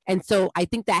unrealistic. And so I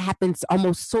think that happens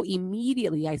almost so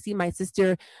immediately. I see my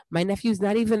sister, my nephew's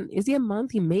not even, is he a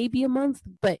month? He may be a month,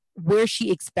 but where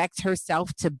she expects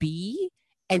herself to be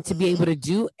and to be able to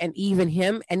do, and even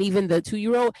him, and even the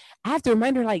 2-year-old, I have to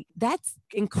remind her, like, that's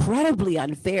incredibly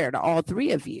unfair to all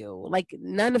three of you. Like,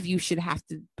 none of you should have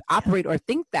to operate or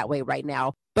think that way right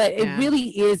now. But it really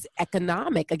is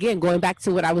economic. Again, going back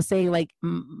to what I was saying, like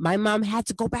my mom had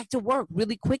to go back to work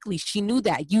really quickly. She knew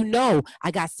that.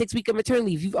 I got 6 weeks of maternity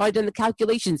leave. You've already done the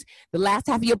calculations. The last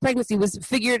half of your pregnancy was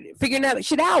figuring that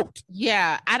shit out.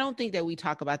 Yeah, I don't think that we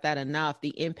talk about that enough,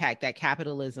 the impact that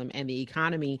capitalism and the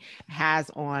economy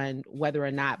has on whether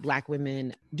or not Black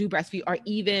women do breastfeed or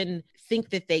even think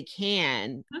that they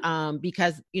can,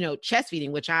 because, chest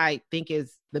feeding, which I think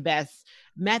is the best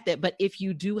method. But if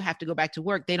you do have to go back to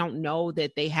work, they don't know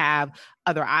that they have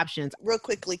other options. Real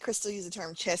quickly, Crystal used the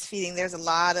term chest feeding. There's a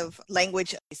lot of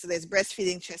language. So there's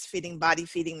breastfeeding, chest feeding, body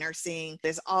feeding, nursing.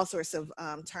 There's all sorts of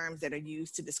terms that are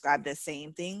used to describe the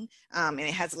same thing. And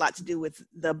it has a lot to do with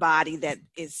the body that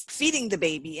is feeding the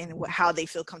baby and how they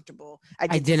feel comfortable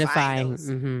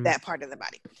identifying that part of the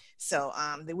body. So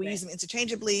we use them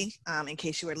interchangeably. In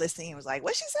case you were listening and was like,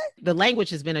 what'd she say? The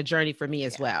language has been a journey for me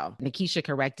as well. Nikisha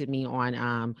corrected me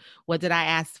on what did I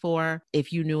ask for?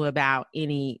 If you knew about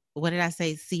any, what did I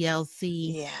say?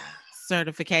 CLC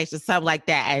certification, something like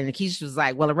that. And Nikisha was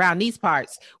like, well, around these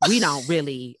parts, we don't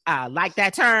really like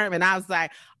that term. And I was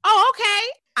like, oh, okay.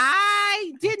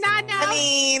 I did not know. I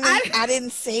mean, I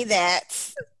didn't say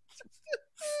that.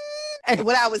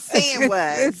 What I was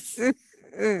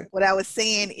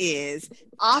saying is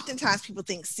oftentimes people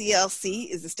think CLC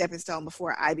is the stepping stone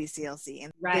before IBCLC,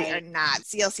 and they are not.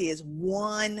 CLC is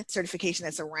one certification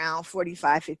that's around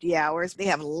 45, 50 hours. They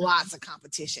have lots of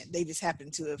competition. They just happen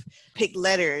to have picked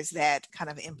letters that kind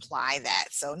of imply that.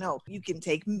 So no, you can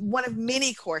take one of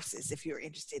many courses if you're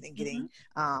interested in getting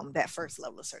that first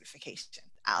level of certification.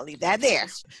 I'll leave that there.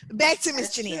 Back to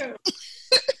Miss Janiya.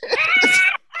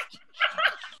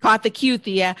 Caught the cue,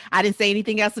 Thea. I didn't say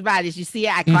anything else about it. You see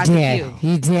it? I caught the cue.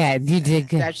 You did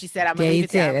good. So she said, I'm going to leave it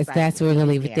there. That's where we're going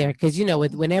to leave it there. Because, you know,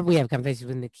 whenever we have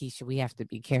conversations with Nikisha, we have to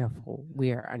be careful.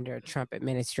 We are under a Trump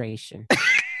administration.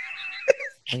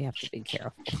 We have to be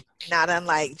careful. Not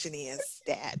unlike Janiya's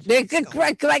dad. They're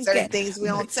correct like certain that. things we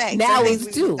don't say. Now it's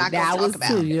two. Now it's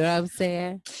two. You know what I'm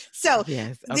saying? So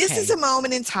this is a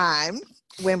moment in time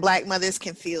when Black mothers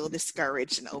can feel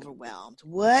discouraged and overwhelmed.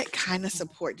 What kind of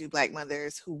support do Black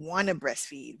mothers who want to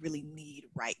breastfeed really need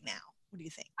right now? What do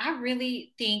you think? I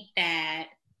really think that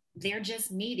they're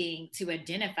just needing to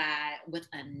identify with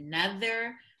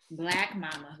another Black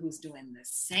mama who's doing the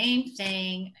same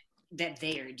thing that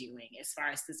they are doing as far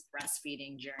as this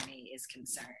breastfeeding journey is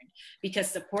concerned,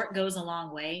 because support goes a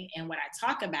long way. And what I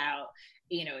talk about,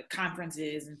 you know, at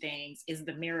conferences and things is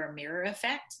the mirror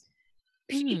effect.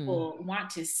 People want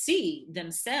to see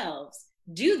themselves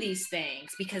do these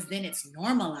things because then it's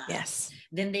normalized. Yes.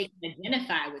 Then they can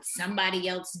identify with somebody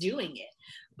else doing it.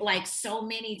 Like so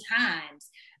many times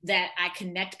that I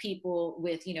connect people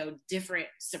with, you know, different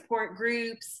support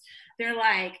groups, they're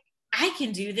like, I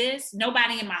can do this.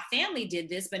 Nobody in my family did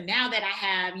this, but now that I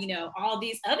have, you know, all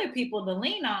these other people to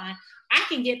lean on, I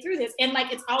can get through this. And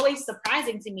like, it's always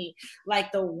surprising to me,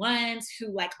 like the ones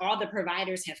who like all the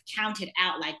providers have counted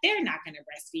out, like they're not going to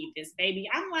breastfeed this baby.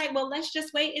 I'm like, well, let's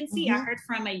just wait and see. I heard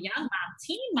from a young mom,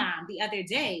 teen mom the other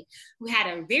day who had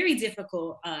a very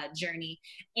difficult journey.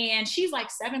 And she's like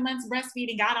 7 months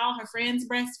breastfeeding, got all her friends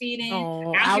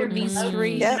breastfeeding. Out here being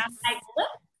street. And I'm like, look,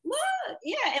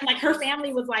 yeah. And like her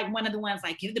family was like one of the ones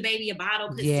like, give the baby a bottle,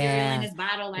 put cereal in his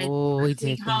bottle. Like, we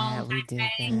did that. We did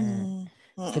that.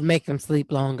 To make them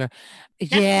sleep longer.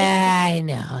 Yeah, I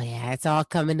know. Yeah, it's all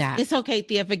coming out. It's okay,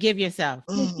 Thea. Forgive yourself.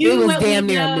 It was damn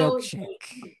near a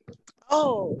milkshake.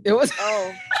 It was.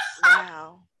 Oh,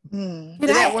 wow. Did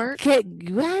that work? I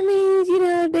mean, you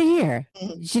know, they're here.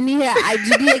 Janiya,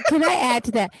 can I add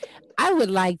to that? I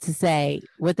would like to say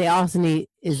what they also need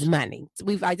is money.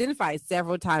 We've identified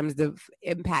several times the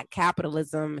impact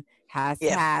capitalism has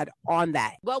had on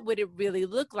that. What would it really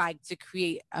look like to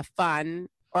create a fund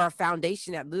or a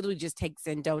foundation that literally just takes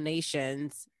in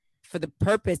donations for the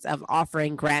purpose of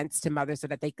offering grants to mothers so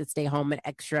that they could stay home an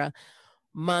extra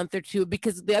month or two?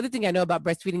 Because the other thing I know about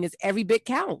breastfeeding is every bit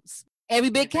counts. Every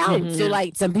bit counts. So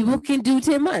like some people can do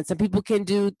 10 months, some people can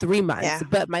do 3 months. Yeah.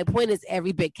 But my point is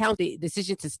every bit counts. The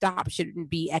decision to stop shouldn't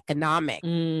be economic.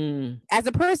 As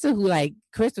a person who, like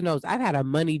Crystal knows, I've had a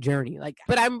money journey.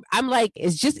 But I'm like,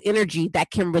 it's just energy that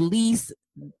can release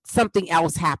something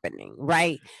else happening,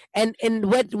 right? And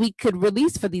what we could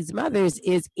release for these mothers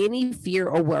is any fear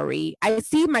or worry. I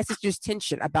see my sister's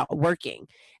tension about working.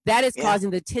 That is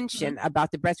causing the tension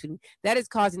about the breastfeeding. That is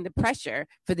causing the pressure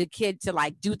for the kid to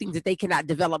like do things that they cannot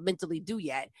developmentally do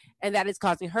yet. And that is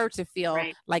causing her to feel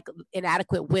like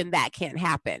inadequate when that can't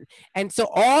happen. And so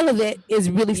all of it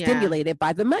is really stimulated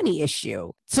by the money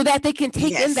issue so that they can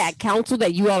take in that counsel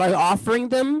that you all are offering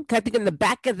them. Cause I think in the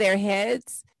back of their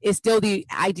heads is still the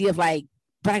idea of like,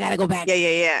 but I gotta go back.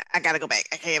 Yeah. I gotta go back.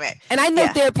 I can't get back. And I know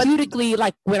therapeutically,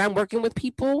 like when I'm working with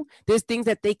people, there's things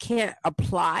that they can't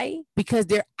apply because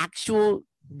they're actual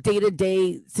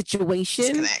day-to-day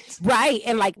situation. Right.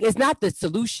 And like, it's not the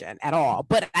solution at all.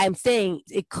 But I'm saying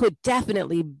it could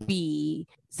definitely be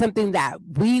something that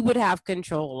we would have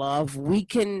control of. We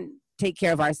can take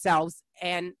care of ourselves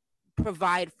and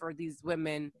provide for these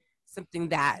women something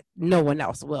that no one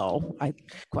else will,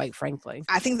 quite frankly.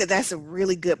 I think that that's a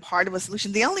really good part of a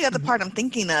solution. The only other part I'm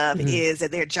thinking of is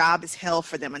that their job is held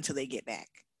for them until they get back.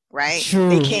 Right? True.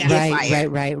 They can't get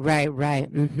fired. Right.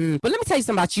 But let me tell you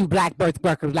something about you Black birth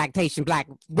workers, lactation, Black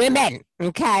women.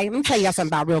 Okay? Let me tell y'all something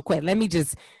about real quick. Let me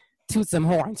just toot some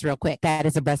horns real quick. That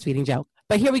is a breastfeeding joke.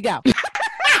 But here we go.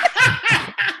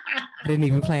 I didn't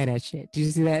even plan that shit. Did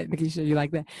you see that, Nikisha? You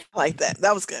like that? I like that.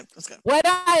 That was good. What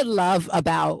I love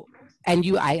about, and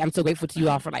I'm so grateful to you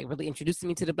all for like really introducing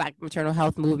me to the Black maternal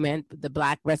health movement, the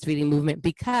Black breastfeeding movement,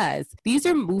 because these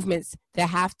are movements that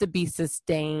have to be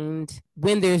sustained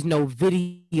when there's no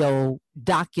video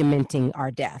documenting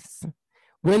our deaths,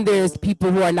 when there's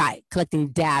people who are not collecting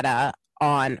data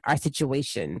on our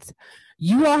situations.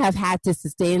 You all have had to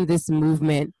sustain this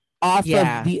movement off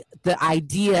of the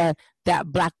idea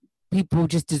that Black people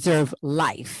just deserve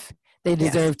life. They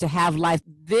deserve to have life.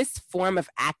 This form of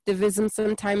activism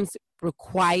sometimes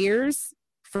requires,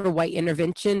 for white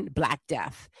intervention, Black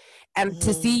death. And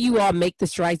to see you all make the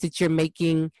strides that you're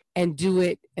making and do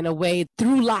it in a way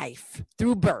through life,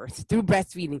 through birth, through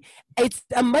breastfeeding, it's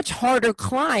a much harder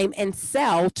climb and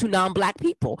sell to non-Black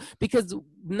people, because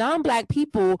non-Black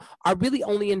people are really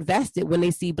only invested when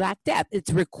they see Black death.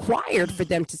 It's required for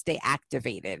them to stay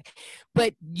activated.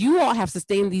 But you all have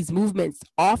sustained these movements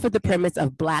off of the premise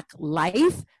of Black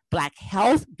life, Black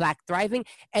health, Black thriving,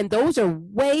 and those are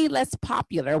way less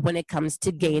popular when it comes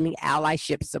to gaining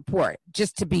allyship support,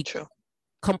 just to be true.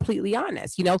 Completely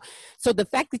honest, so the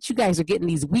fact that you guys are getting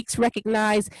these weeks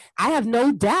recognized, I have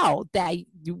no doubt that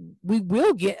we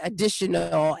will get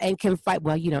additional and can fight.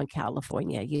 Well, in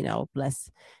California, bless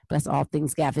all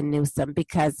things Gavin Newsom,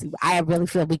 because I really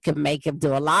feel we can make him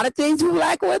do a lot of things for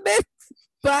Black women.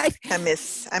 But I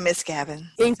miss Gavin,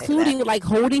 including like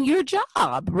holding your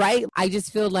job, right? I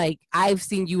just feel like I've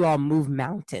seen you all move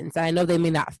mountains. I know they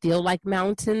may not feel like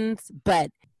mountains, but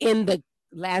in the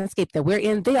landscape that we're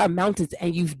in, they are mountains,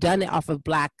 and you've done it off of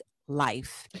Black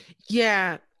life.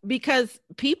 Yeah, because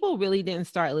people really didn't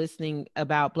start listening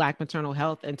about Black maternal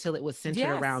health until it was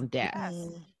centered around death. Yes.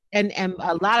 And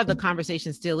a lot of the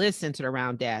conversation still is centered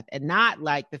around death, and not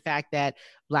like the fact that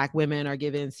Black women are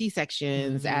given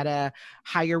C-sections at a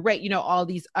higher rate, all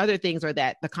these other things, or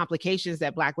that the complications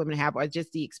that Black women have, or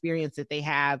just the experience that they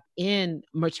have in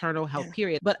maternal health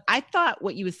period. But I thought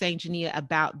what you were saying, Janiya,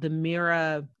 about the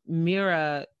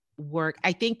mirror work,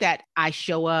 I think that I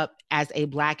show up as a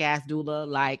Black ass doula.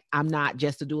 Like, I'm not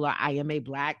just a doula, I am a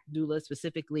Black doula,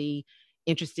 specifically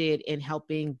interested in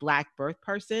helping Black birth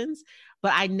persons.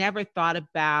 But I never thought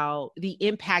about the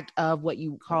impact of what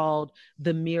you called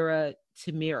the mirror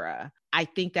to mirror. I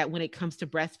think that when it comes to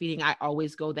breastfeeding, I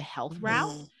always go the health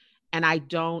route. And I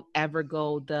don't ever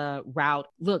go the route,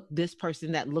 look, this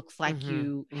person that looks like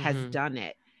you has done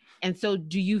it. And so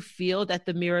do you feel that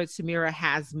the mirror to mirror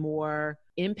has more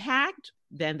impact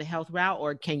than the health route,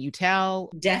 or can you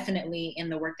tell? Definitely in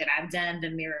the work that I've done,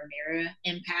 the mirror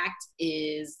impact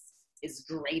is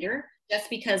greater, just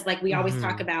because like we always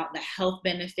talk about the health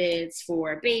benefits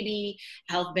for a baby,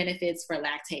 health benefits for a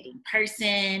lactating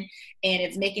person, and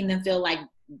it's making them feel like,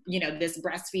 this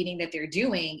breastfeeding that they're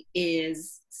doing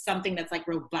is something that's like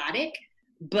robotic.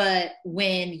 But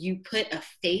when you put a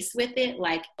face with it,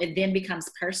 like it then becomes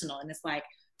personal, and it's like,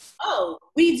 oh,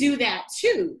 we do that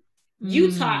too.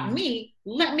 You taught me,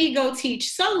 let me go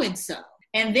teach so-and-so.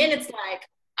 And then it's like,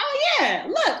 oh yeah,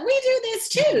 look, we do this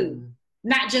too.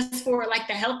 Not just for like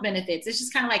the health benefits. It's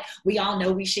just kind of like, we all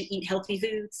know we should eat healthy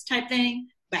foods type thing,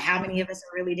 but how many of us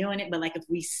are really doing it? But like, if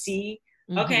we see,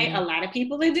 okay, a lot of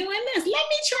people are doing this, let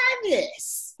me try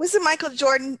this. Was it Michael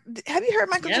Jordan? Have you heard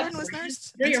Michael Jordan was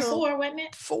nursed? 3 or 4, wasn't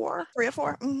it? 3 or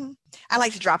 4. I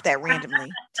like to drop that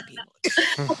randomly to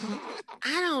people.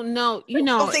 I don't know.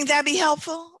 Don't think that'd be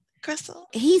helpful, Crystal?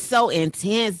 He's so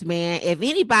intense, man. If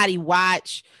anybody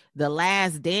watch the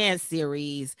Last Dance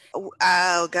series.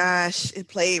 Oh gosh, it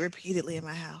played repeatedly in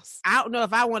my house. I don't know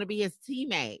if I want to be his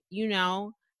teammate.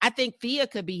 I think Thea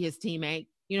could be his teammate.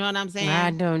 You know what I'm saying?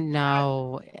 I don't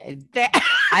know.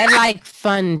 I like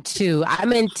fun too.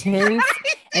 I'm intense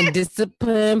and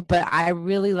disciplined, but I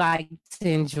really like to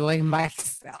enjoy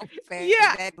myself.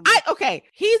 Yeah. Okay.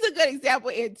 He's a good example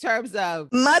in terms of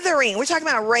mothering. We're talking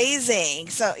about raising.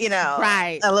 So,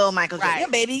 right. A little Michael Jordan. Your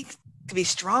baby could be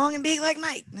strong and big like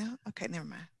Mike. No? Okay, never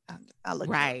mind. I'll look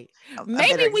right.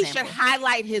 Maybe we should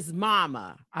highlight his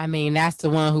mama. I mean, that's the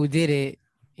one who did it.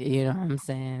 You know what I'm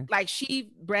saying? Like,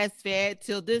 she breastfed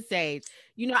till this age.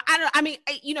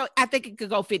 I think it could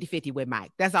go 50-50 with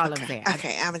Mike. That's all I'm saying.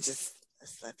 Okay, I'm just,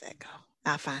 let's let that go.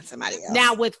 I'll find somebody else.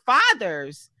 Now with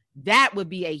fathers, that would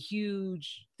be a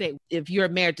huge thing. If you're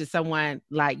married to someone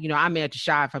like, I'm married to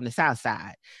Shad from the South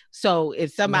Side. So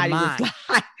if somebody was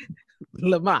like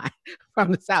Lamont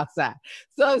from the South Side.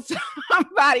 So if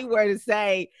somebody were to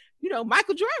say,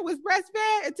 Michael Jordan was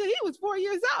breastfed until he was 4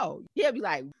 years old, he'll be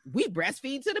like, we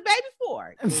breastfeed to the baby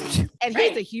 4. And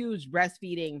he's a huge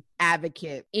breastfeeding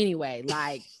advocate anyway.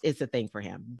 Like, it's a thing for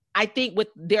him. I think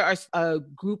there are a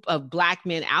group of Black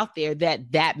men out there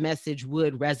that message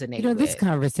would resonate with. This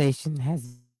conversation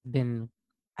has been,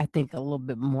 I think, a little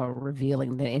bit more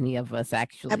revealing than any of us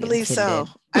actually I believe intended. so.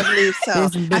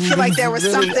 I feel like there was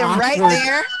really something right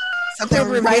there.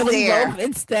 Something right there.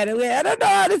 Instead of, I don't know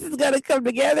how this is going to come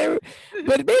together,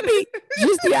 but maybe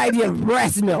just the idea of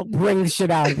breast milk brings shit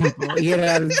out of people. You know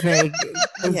what I'm saying?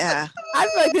 Yeah. I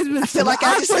feel like this was. I feel like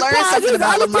I just learned something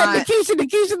about Lamont.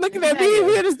 Keisha looking at me, and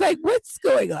we're just like, what's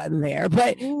going on there?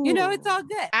 But it's all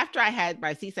good. After I had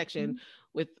my C-section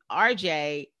with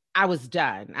RJ, I was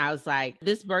done. I was like,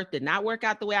 this birth did not work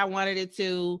out the way I wanted it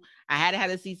to. I had to have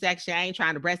a C-section. I ain't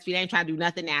trying to breastfeed. I ain't trying to do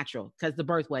nothing natural because the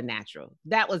birth wasn't natural.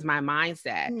 That was my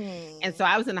mindset. And so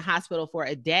I was in the hospital for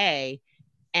a day,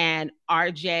 and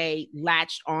RJ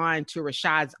latched on to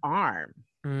Rashad's arm.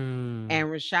 And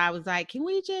Rashad was like, can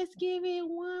we just give it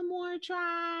one more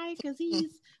try? Because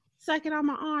he's sucking on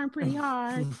my arm pretty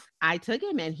hard. I took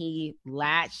him and he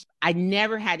latched. I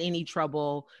never had any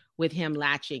trouble with him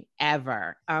latching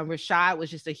ever. Rashad was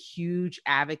just a huge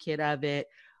advocate of it.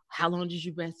 How long did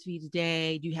you breastfeed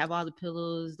today? Do you have all the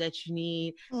pillows that you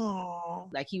need?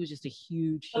 Like, he was just a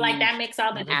huge like that makes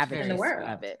all the difference in the world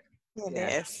of it.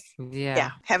 Yes.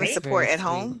 Yeah. Having support at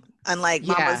home, unlike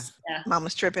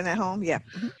mama's tripping at home. Yeah.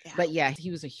 But yeah,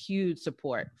 he was a huge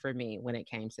support for me when it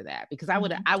came to that, because I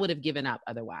would have given up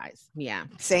otherwise. Yeah.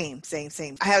 Same.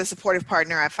 I have a supportive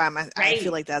partner. I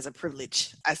feel like that's a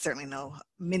privilege. I certainly know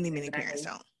many parents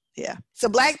don't. Yeah. So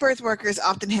Black birth workers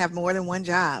often have more than one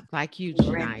job. Like you,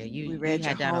 Janiya. You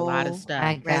had done a lot of stuff.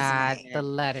 I got the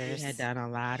letters. You had done a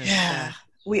lot of stuff.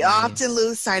 We often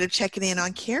lose sight of checking in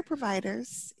on care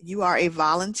providers. You are a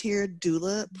volunteer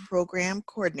doula program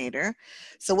coordinator.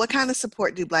 So what kind of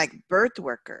support do Black birth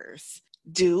workers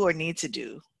do or need to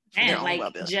do for their own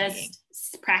well-being? Just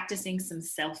practicing some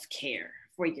self-care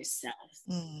for yourself.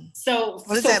 So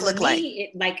what does that look like?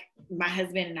 Like, my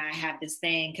husband and I have this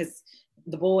thing, because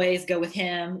the boys go with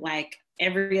him like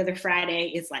every other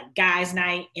Friday. It's like guys'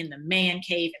 night in the man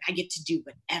cave, and I get to do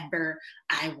whatever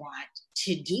I want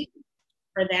to do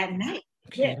for that night.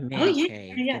 Yeah.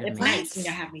 It's nice.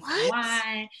 Have me some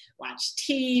wine, watch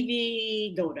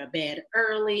TV, go to bed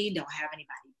early, don't have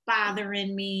anybody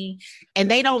bothering me.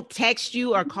 And they don't text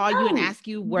you or call you and ask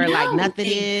you where like nothing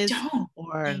is.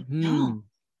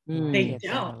 They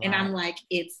don't. And I'm like,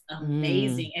 it's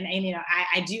amazing. And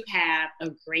I do have a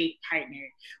great partner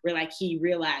where like he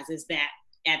realizes that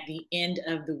at the end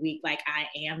of the week, like, I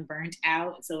am burnt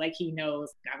out. So like, he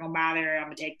knows, not gonna bother, I'm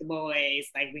gonna take the boys,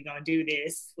 like, we gonna do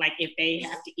this. Like, if they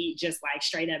have to eat just like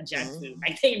straight up junk food,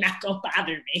 like, they not gonna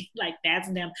bother me. Like, that's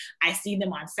them. I see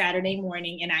them on Saturday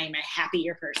morning and I am a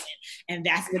happier person. And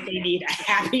that's what they need, a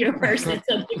happier person.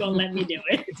 So they're gonna let me do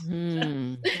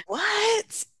it.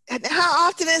 What? And how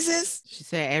often is this? She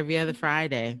said every other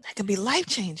Friday. That could be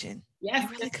life-changing. Yes,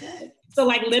 it really could. So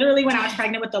like, literally when I was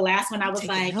pregnant with the last one, I was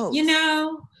like,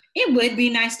 it would be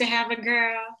nice to have a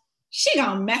girl. She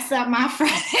gonna mess up my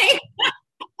Friday.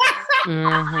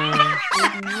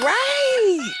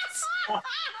 Right.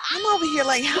 I'm over here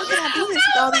like, how can I do this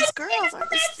with all these girls? I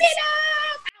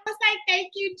was like,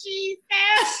 thank you,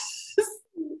 Jesus.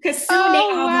 Because soon they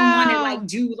all want to like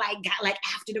do like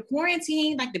after the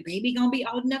quarantine, like the baby gonna be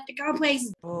old enough to go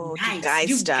places. Oh,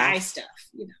 nice. Guy stuff,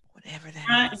 whatever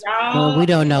that is. Well, we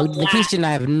don't know. Lakeisha and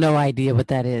I have no idea what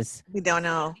that is. We don't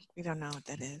know what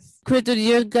that is. Crystal,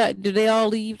 do they all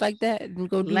leave like that and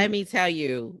go? Let me tell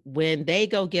you, when they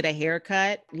go get a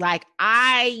haircut, like,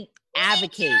 I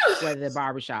advocate for the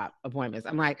barbershop appointments.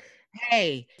 I'm like,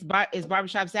 hey, it's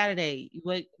barbershop Saturday.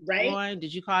 What? Right?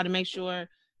 Did you call to make sure?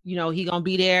 He gonna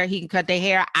be there. He can cut their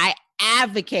hair. I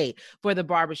advocate for the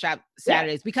barbershop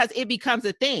Saturdays because it becomes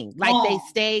a thing. Like, they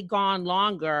stay gone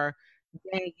longer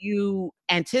than you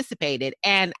anticipated.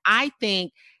 And I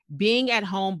think being at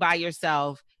home by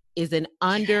yourself is an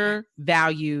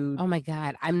undervalued. Oh my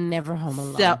God. I'm never home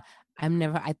alone.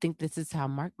 I think this is how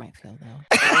Mark might feel though.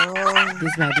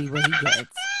 This might be what he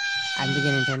gets. I'm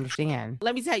beginning to understand.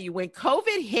 Let me tell you, when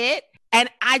COVID hit, and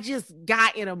I just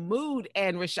got in a mood,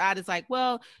 and Rashad is like,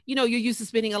 well, you're used to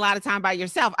spending a lot of time by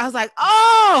yourself. I was like,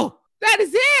 oh, that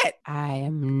is it. I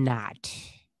am not.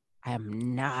 I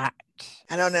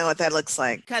don't know what that looks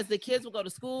like. Because the kids will go to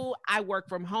school. I work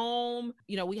from home.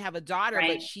 We have a daughter,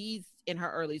 but she's in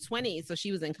her early 20s. So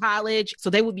she was in college. So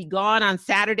they would be gone on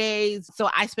Saturdays. So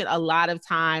I spent a lot of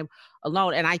time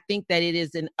alone. And I think that it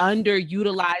is an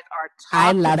underutilized or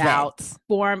talked about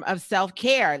form of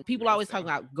self-care. People always talk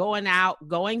about going out,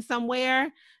 going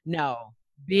somewhere. No,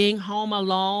 being home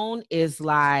alone is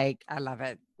like, I love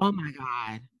it. Oh my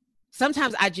God.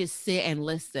 Sometimes I just sit and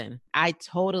listen. I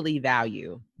totally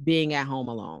value being at home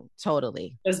alone.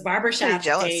 Totally. Those barbershop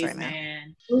days, right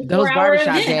man. Those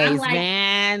barbershop days, like,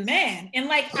 man. And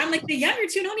like, I'm like, the younger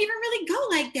two don't even really go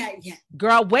like that yet.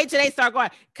 Girl, wait till they start going.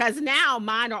 Because now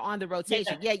mine are on the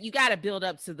rotation. Yeah, you got to build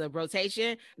up to the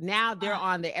rotation. Now they're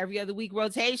on the every other week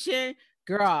rotation.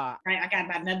 Girl. Right. I got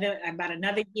about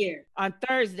another year. On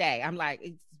Thursday, I'm like,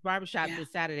 it's barbershop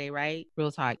this Saturday, right?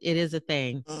 Real talk. It is a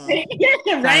thing. Right?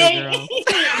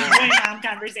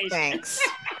 Conversation. Thanks.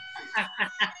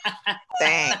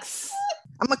 Thanks.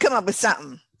 I'm going to come up with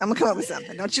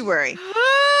something. Don't you worry.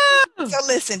 So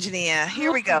listen, Janiya,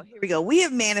 here we go. We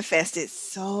have manifested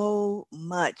so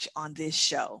much on this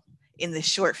show in the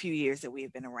short few years that we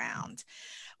have been around.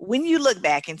 When you look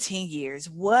back in 10 years,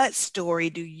 what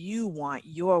story do you want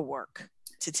your work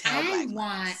to tell Black mothers? I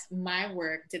want my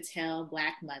work to tell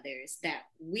Black mothers that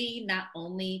we not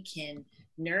only can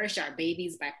nourish our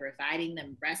babies by providing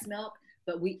them breast milk,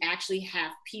 but we actually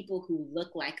have people who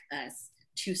look like us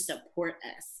to support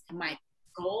us. My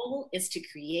goal is to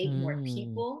create more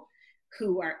people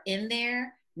who are in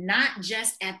there, not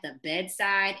just at the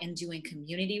bedside and doing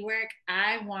community work.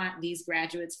 I want these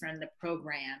graduates from the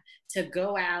program to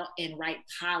go out and write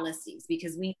policies,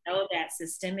 because we know that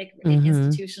systemic and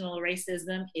institutional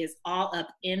racism is all up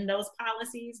in those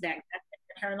policies, that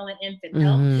maternal and infant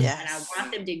health. Yes. And I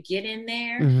want them to get in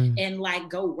there and like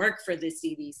go work for the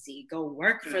CDC, go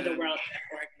work for the World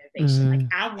Health Organization. Like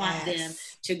I want them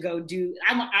to go do,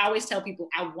 I always tell people,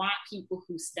 I want people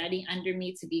who study under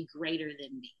me to be greater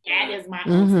than me. That is my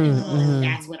ultimate goal, and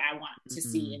that's what I want to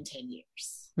see in 10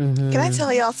 years. Can I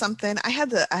tell y'all something? I had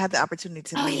the opportunity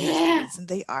to meet these students, and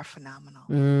they are phenomenal.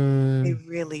 They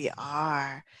really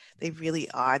are.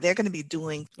 They're going to be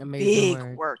doing big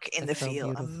work in the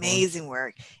field, amazing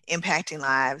work, impacting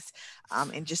lives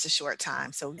in just a short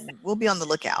time. So we'll be on the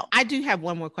lookout. I do have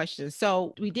one more question.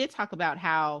 So we did talk about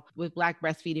how with Black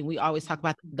breastfeeding, we always talk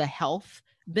about the health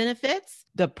benefits,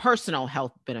 the personal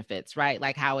health benefits, right?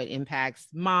 Like how it impacts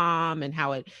mom and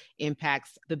how it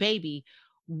impacts the baby.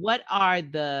 What are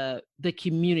the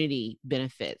community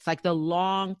benefits, like the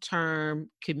long-term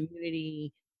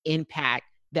community impact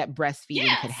that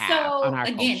breastfeeding could have on our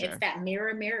culture? It's that mirror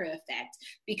effect,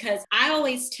 because I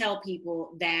always tell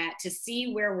people that to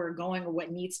see where we're going or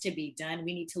what needs to be done,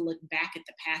 we need to look back at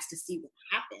the past to see what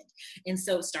happened. And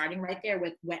so starting right there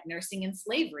with wet nursing and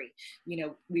slavery,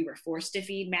 we were forced to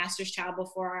feed master's child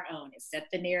before our own. It set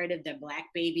the narrative that Black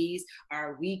babies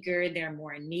are weaker, they're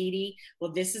more needy.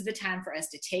 Well, this is the time for us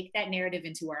to take that narrative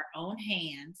into our own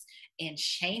hands and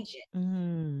change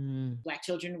it. Black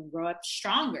children will grow up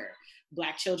stronger.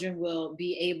 Black children will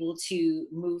be able to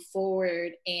move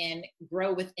forward and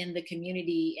grow within the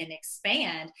community and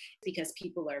expand because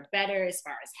people are better as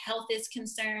far as health is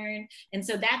concerned. And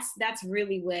so that's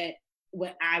really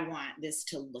what I want this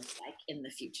to look like in the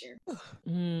future.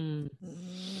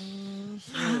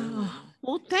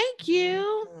 Well, thank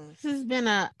you. This has been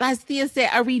as Thea said,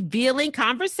 a revealing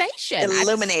conversation.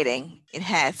 Illuminating. It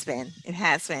has been.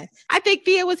 I think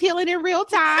Thea was healing in real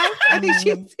time. I think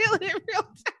she was healing in real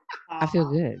time. I feel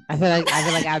good. I feel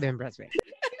like I've been breastfed.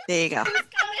 There you go.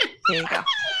 I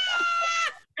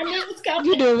knew it was coming.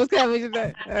 You knew it was coming.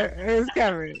 It was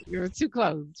coming. You were too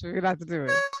close for me not to do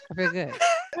it. I feel good.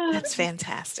 That's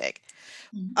fantastic.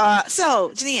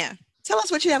 So, Janiya, tell us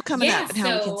what you have coming up and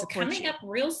how we can support coming up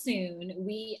real soon,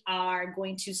 we are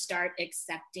going to start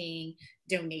accepting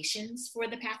donations for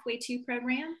the Pathway 2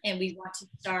 program, and we want to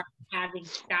start having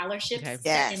scholarships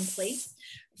set in place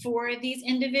for these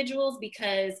individuals,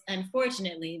 because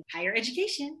unfortunately, higher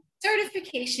education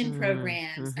certification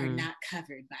programs are not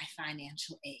covered by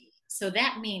financial aid. So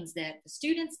that means that the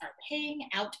students are paying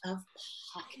out of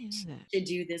pocket to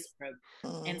do this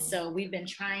program. And so we've been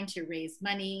trying to raise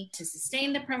money to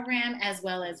sustain the program, as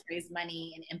well as raise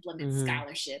money and implement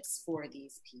scholarships for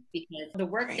these people, because the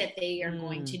work that they are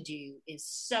going to do is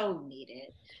so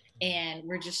needed. And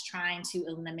we're just trying to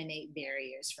eliminate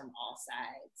barriers from all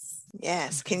sides.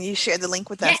 Yes. Can you share the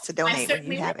link with us to donate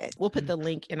when you have it? We'll put the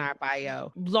link in our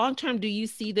bio. Long term, do you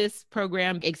see this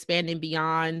program expanding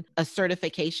beyond a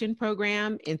certification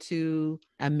program into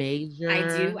a major?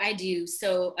 I do.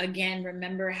 So again,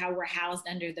 remember how we're housed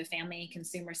under the Family and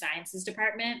Consumer Sciences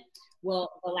Department?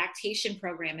 Well, the lactation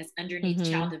program is underneath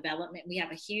child development. We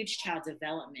have a huge child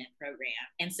development program.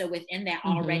 And so within that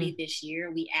already this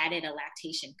year, we added a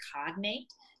lactation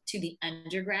cognate to the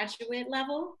undergraduate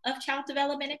level of child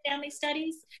development and family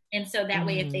studies. And so that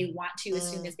way, if they want to,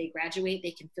 as soon as they graduate,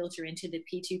 they can filter into the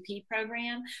P2P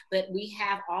program. But we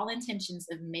have all intentions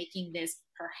of making this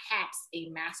perhaps a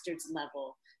master's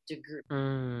level degree.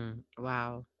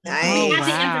 Wow. Nice. We have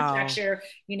the infrastructure,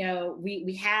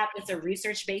 we have, it's a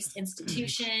research-based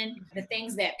institution. The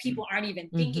things that people aren't even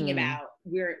thinking about,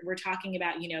 we're talking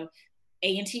about,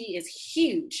 A&T is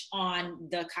huge on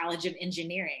the College of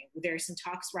Engineering. There's some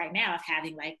talks right now of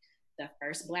having like the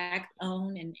first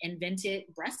Black-owned and invented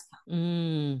breast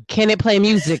pump. Can it play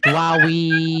music while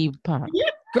we pump?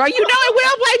 Girl, it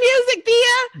will play music,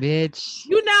 Thea. Bitch.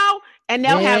 And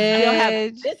they'll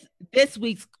have this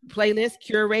week's playlist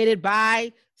curated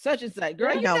by such and such.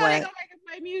 Girl, know they what? gonna make us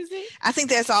play music. I think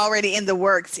that's already in the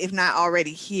works, if not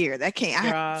already here.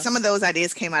 That some of those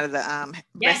ideas came out of the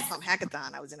breast pump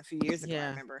hackathon I was in a few years ago. I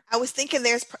remember. I was thinking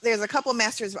there's a couple of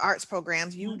Masters of Arts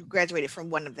programs. You graduated from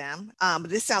one of them, but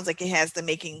this sounds like it has the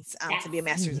makings to be a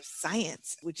Masters of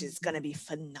Science, which is going to be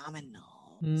phenomenal.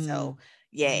 So.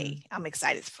 Yay. I'm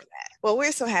excited for that. Well,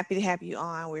 we're so happy to have you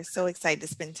on. We're so excited to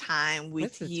spend time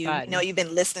with you. Fun. You've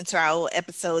been listening to our old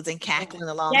episodes and cackling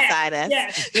alongside us.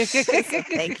 So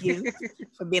thank you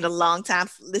for being a long-time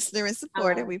listener and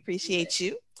supporter. We appreciate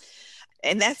you.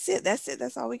 And that's it.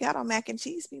 That's all we got on Mac and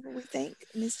Cheese, people. We thank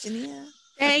Miss Janiya.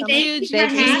 Thank you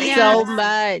so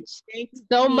much.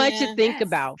 So much to think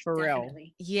about, for real.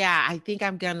 Yeah, I think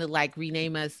I'm going to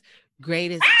rename us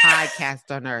Greatest Podcast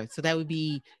on Earth. So that would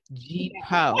be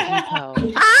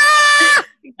GPO.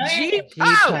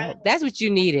 GPO. That's what you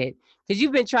needed. Because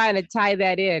you've been trying to tie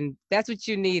that in. That's what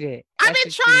you needed. I've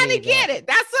been trying to get it.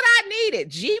 That's what I needed.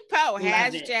 GPO.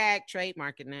 Hashtag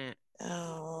trademarking that.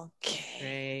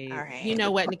 Okay. All right. You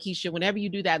know what, Nikisha? Whenever you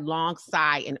do that long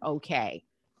sigh and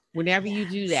whenever you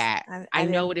do that, I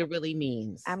know what it really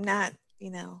means. I'm not,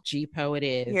 GPO it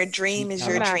is. Your dream is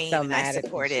your dream, so and I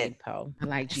support it. I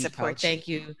like GPO. Support Thank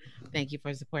you. Thank you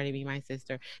for supporting me, my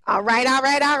sister. All right.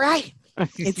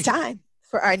 It's time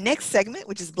for our next segment,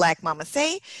 which is Black Mama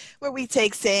Say, where we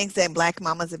take sayings that Black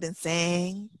mamas have been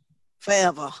saying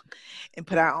forever and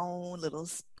put our own little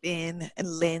spin and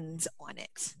lens on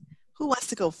it. Who wants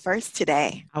to go first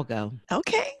today? I'll go.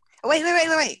 Okay.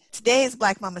 Wait. Today's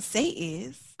Black Mama Say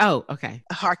is... Oh, okay.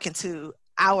 Hearken to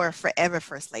our forever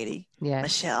First Lady,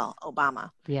 Michelle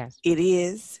Obama. Yes. It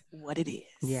is what it is.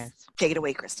 Yes. Take it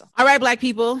away, Crystal. All right, Black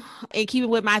people, in keeping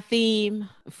with my theme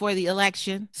for the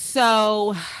election.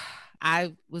 So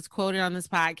I was quoted on this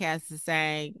podcast as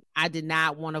saying, I did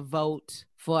not want to vote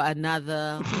for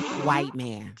another white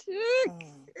man.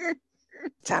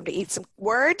 Time to eat some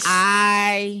words.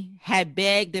 I had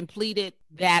begged and pleaded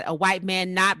that a white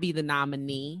man not be the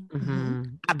nominee.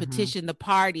 I petitioned the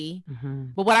party.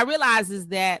 But what I realized is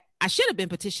that I should have been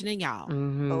petitioning y'all.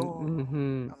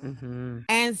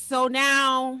 And so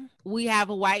now we have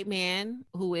a white man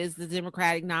who is the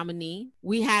Democratic nominee.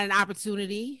 We had an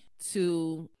opportunity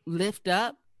to lift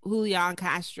up Julian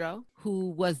Castro, who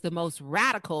was the most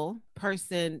radical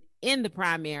person in the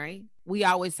primary. We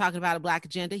always talking about a Black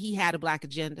agenda. He had a Black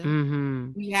agenda.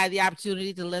 We had the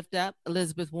opportunity to lift up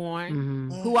Elizabeth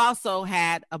Warren, who also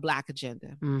had a Black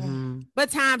agenda. But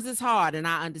times is hard, and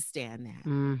I understand that.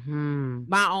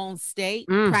 My own state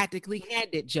practically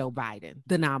handed Joe Biden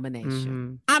the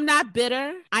nomination. I'm not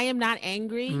bitter. I am not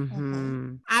angry.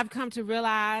 I've come to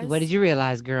realize. What did you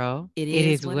realize, girl? It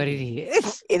is what it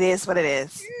is. It is what it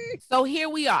is. So here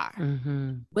we are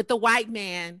with the white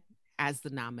man as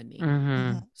the nominee.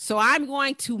 So I'm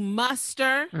going to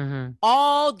muster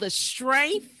all the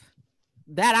strength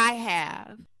that I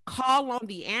have, call on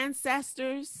the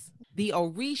ancestors, the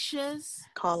Orishas,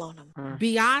 call on them,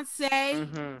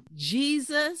 Beyonce,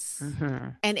 Jesus,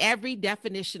 and every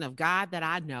definition of God that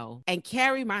I know, and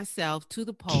carry myself to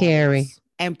the polls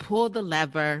and pull the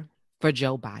lever for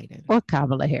Joe Biden. Or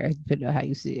Kamala Harris, depending on how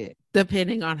you see it.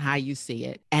 Depending on how you see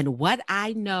it. And what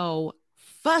I know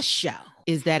for sure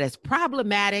is that as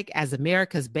problematic as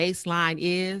America's baseline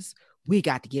is, we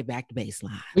got to get back to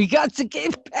baseline. We got to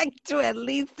get back to at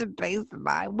least the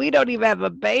baseline. We don't even have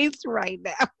a base right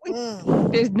now.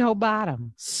 There's no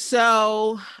bottom.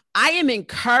 So I am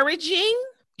encouraging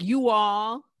you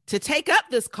all to take up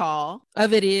this call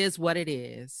of it is what it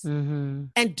is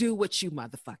and do what you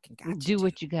motherfucking got to do. Do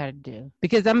what you got to do.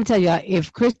 Because I'm going to tell y'all,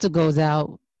 if Crystal goes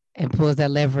out and pulls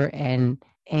that lever and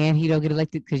he don't get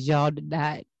elected because y'all did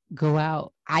not go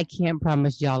out, I can't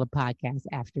promise y'all a podcast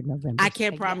after November. I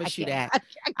can't promise you that.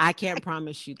 I can't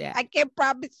promise you that. I can't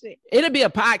promise it. It'll be a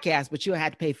podcast, but you'll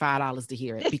have to pay $5 to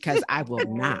hear it because I will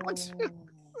not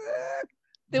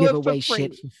give away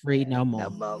shit for free no more.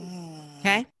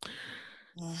 Okay?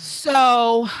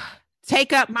 So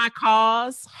take up my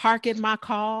cause, hearken my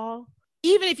call.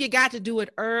 Even if you got to do it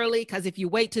early, because if you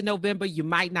wait till November, you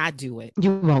might not do it.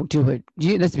 You won't do it.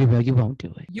 Let's be real. You won't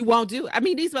do it. You won't do it. I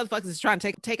mean, these motherfuckers is trying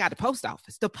to take out the post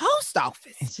office. The post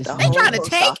office. They trying to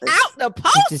take out the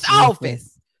post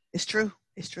office. It's true.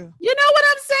 It's true. You know what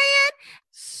I'm saying?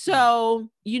 So,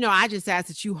 I just ask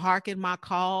that you hearken my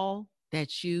call,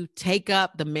 that you take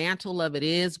up the mantle of it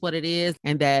is what it is,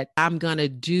 and that I'm going to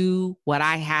do what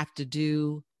I have to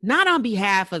do. Not on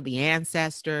behalf of the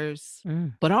ancestors,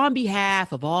 but on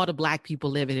behalf of all the Black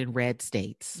people living in red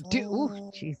states.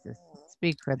 Jesus.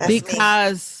 Speak for them.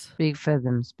 Speak for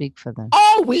them. Speak for them.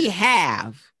 All we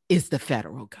have is the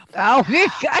federal government. Oh, my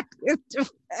God.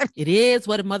 It is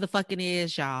what a motherfucking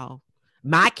is, y'all.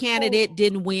 My candidate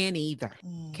didn't win either.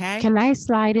 Okay. Can I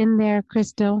slide in there,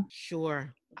 Crystal?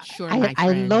 Sure.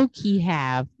 I low-key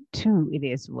have two it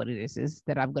is what it is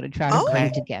that I'm going to try to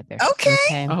bring together.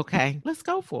 Okay. Let's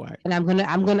go for it. And I'm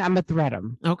gonna thread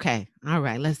them. Okay. All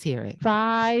right. Let's hear it.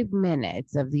 5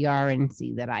 minutes of the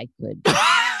RNC that I could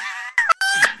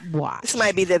watch. This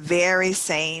might be the very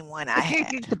same one I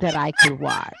had that I could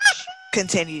watch.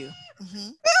 Continue.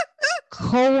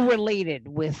 Correlated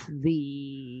with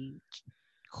the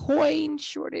coin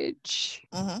shortage.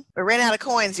 We ran out of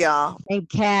coins, y'all. And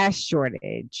cash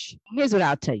shortage. Here's what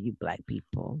I'll tell you, Black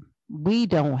people. We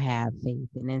don't have faith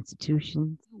in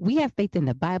institutions. We have faith in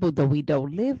the Bible, though we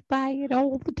don't live by it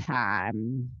all the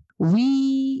time.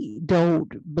 We don't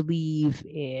believe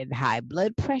in high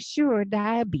blood pressure or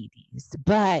diabetes,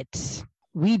 but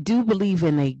we do believe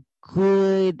in a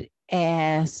good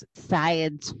ass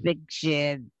science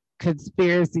fiction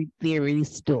conspiracy theory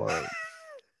story.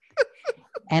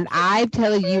 And I'm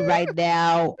telling you right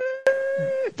now,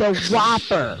 the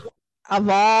whopper of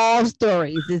all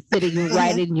stories is sitting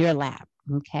right in your lap.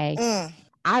 Okay.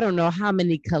 I don't know how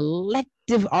many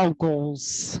collective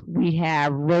uncles we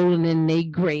have rolling in their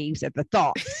graves at the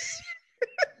thoughts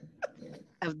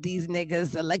of these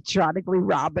niggas electronically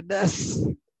robbing us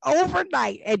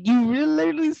overnight. And you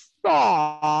really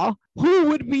saw who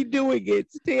would be doing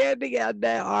it standing on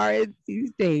that RNC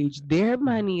stage. Their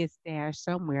money is there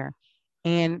somewhere.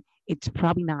 And it's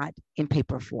probably not in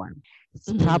paper form.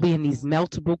 It's probably in these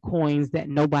meltable coins that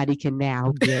nobody can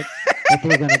now get, that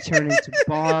they're going to turn into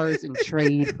bars and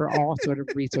trade for all sort of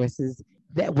resources,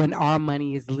 that when our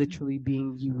money is literally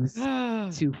being used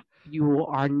to fuel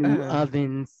our new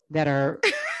ovens that are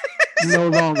no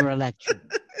longer electric.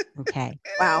 Okay.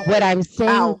 Wow. What I'm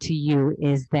saying to you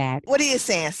is that. What are you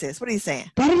saying, sis? What are you saying?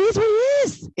 That it is what it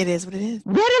is. It is what it is.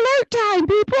 Red alert time,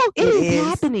 people. It is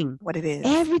happening. What it is.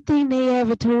 Everything they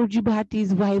ever told you about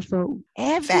these white folk,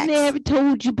 everything they ever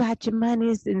told you about your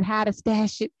monies and how to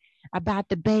stash it, about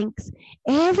the banks,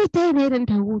 everything they done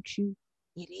told you,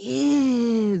 it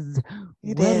is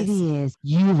what it is.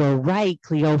 You were right,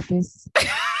 Cleophas.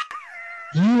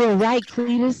 You were right,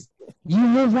 Cletus.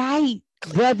 You were right,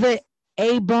 brother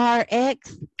A-bar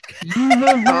X. You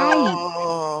were right.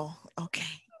 Oh, okay.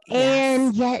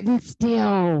 And yet and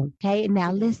still, okay,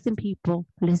 now listen, people,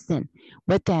 listen.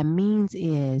 What that means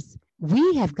is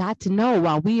we have got to know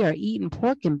while we are eating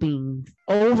pork and beans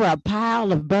over a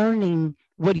pile of burning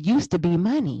what used to be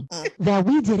money, that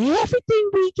we did everything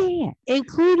we can,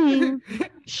 including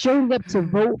showing up to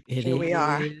vote. Here we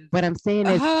are. What I'm saying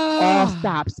is all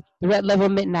stops. The red level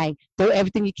midnight, throw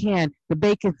everything you can, the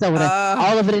baking soda,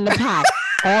 all of it in the pot.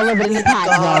 All of it in the pot,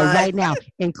 y'all, right now,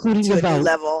 including your vote.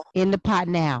 Level. In the pot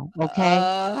now, okay?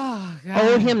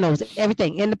 Old hymnals,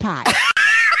 everything in the pot.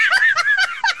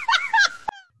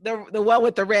 The one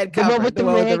with the red cover. The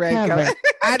one with the red cover.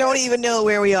 I don't even know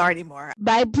where we are anymore.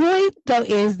 My point, though,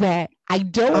 is that I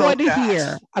don't want to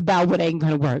hear about what ain't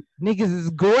going to work. Niggas is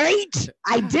great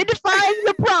identifying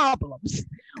the problems.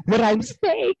 What I'm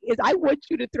saying is I want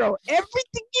you to throw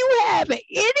everything you have at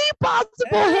any possible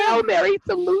Hail Mary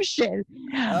solution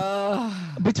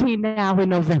between now and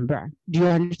November. Do you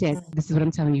understand? This is what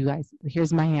I'm telling you guys.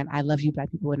 Here's my hand. I love you,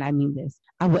 Black people, and I mean this.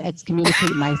 I will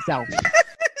excommunicate myself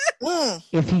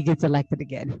if he gets elected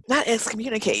again. Not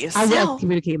excommunicate yourself. I will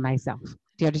excommunicate myself.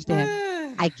 Do you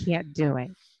understand? I can't do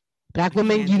it. Black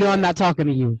women, you know I'm not talking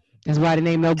to you. That's why they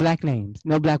name no black names,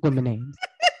 no black women names.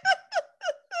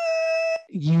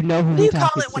 You know who What do we're you call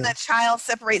talking it when to. a child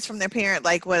separates from their parent?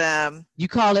 Like what? You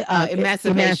call it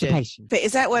emancipation.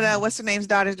 Is that what? What's her name's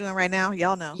daughter's doing right now?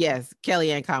 Y'all know. Yes,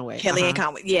 Kellyanne Conway. Kellyanne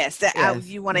Conway. Yes. That Yes.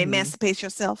 you want to emancipate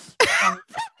yourself from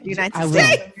the United I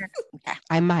States. will. Okay.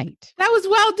 I might. That was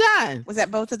well done. Was that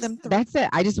both of them? That's it.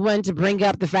 I just wanted to bring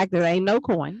up the fact that there ain't no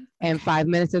coin, and 5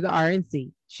 minutes of the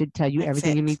RNC should tell you That's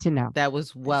everything you it. need to know. That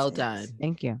was well That's it. done.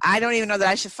 Thank you. I don't even know that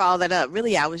I should follow that up.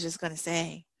 Really, I was just going to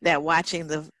say that watching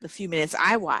the few minutes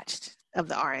I watched of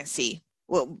the RNC,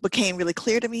 what became really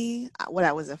clear to me, what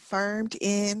I was affirmed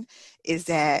in, is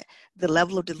that the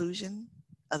level of delusion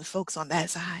of the folks on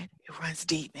that side, it runs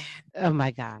deep, man. Oh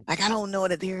my God. Like, I don't know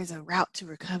that there is a route to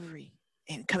recovery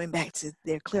and coming back to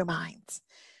their clear minds.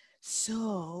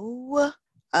 So,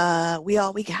 we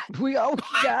all we got. We all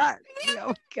got. We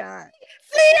all got.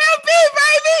 CMB,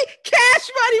 baby! Cash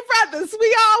Money Brothers.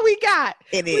 We all we got.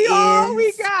 And We all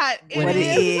we got. what it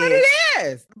is what it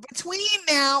is. Between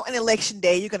now and Election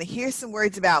Day, you're going to hear some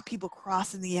words about people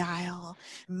crossing the aisle.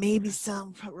 Maybe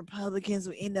some Republicans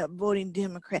will end up voting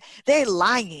Democrat. They're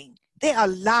lying. They are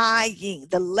lying.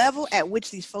 The level at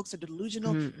which these folks are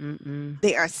delusional,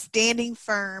 they are standing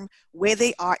firm where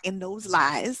they are in those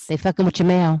lies. They fucking with your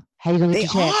mail. How you gonna They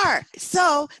get your check? are.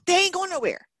 So they ain't going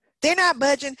nowhere. They're not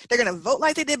budging. They're going to vote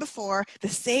like they did before, the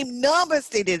same numbers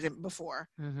they did before.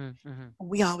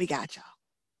 We all we got, y'all.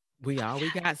 We all we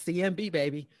got. CMB,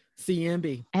 baby.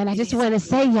 CMB. And I just want to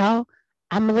say, y'all,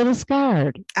 I'm a little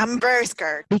scared I'm very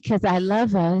scared. because I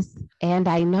love us, and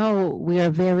I know we are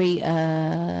very, we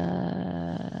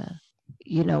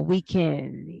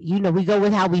can, we go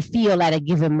with how we feel at a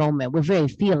given moment. We're very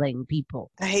feeling people.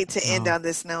 I hate to end on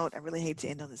this note. I really hate to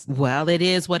end on this note. Well, it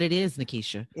is what it is,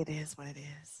 Nikisha. It is what it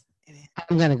is. It is.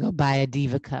 I'm gonna go buy a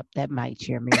Diva cup. That might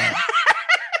cheer me up.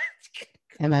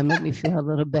 It might make me feel a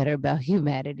little better about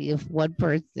humanity if one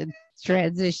person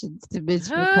transitions to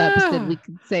menstrual cups, then we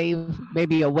can save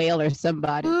maybe a whale or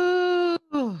somebody. Ooh.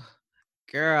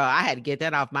 Girl, I had to get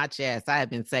that off my chest. I have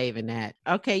been saving that.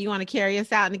 Okay, you want to carry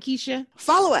us out, Nikisha?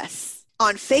 Follow us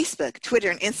on Facebook, Twitter,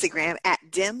 and Instagram at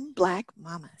Dim Black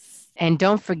Mamas. And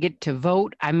don't forget to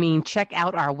vote. Check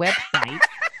out our website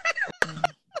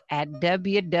at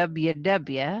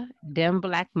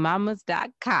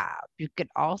www.dimblackmamas.com. You can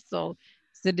also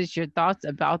send us your thoughts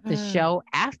about the show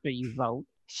after you vote.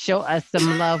 Show us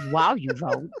some love while you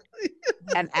vote.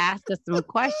 And ask us some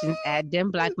questions at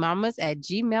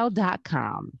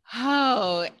dimblackmamas@gmail.com.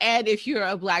 Oh, and if you're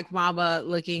a Black mama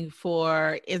looking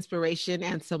for inspiration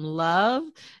and some love,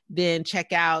 then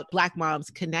check out Black Moms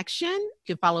Connection. You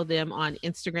can follow them on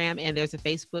Instagram, and there's a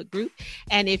Facebook group.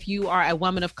 And if you are a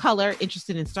woman of color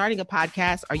interested in starting a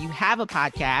podcast, or you have a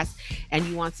podcast and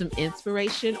you want some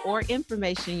inspiration or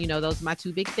information, those are my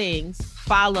two big things.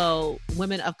 Follow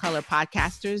Women of Color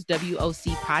Podcasters,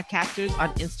 WOC Podcasters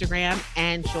on Instagram,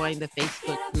 and join the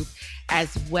Facebook group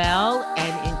as well.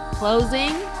 And in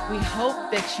closing, we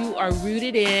hope that you are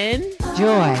rooted in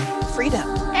Joy, freedom,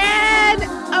 and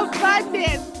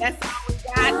abundance. That's all we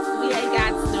got. We ain't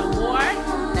got no more.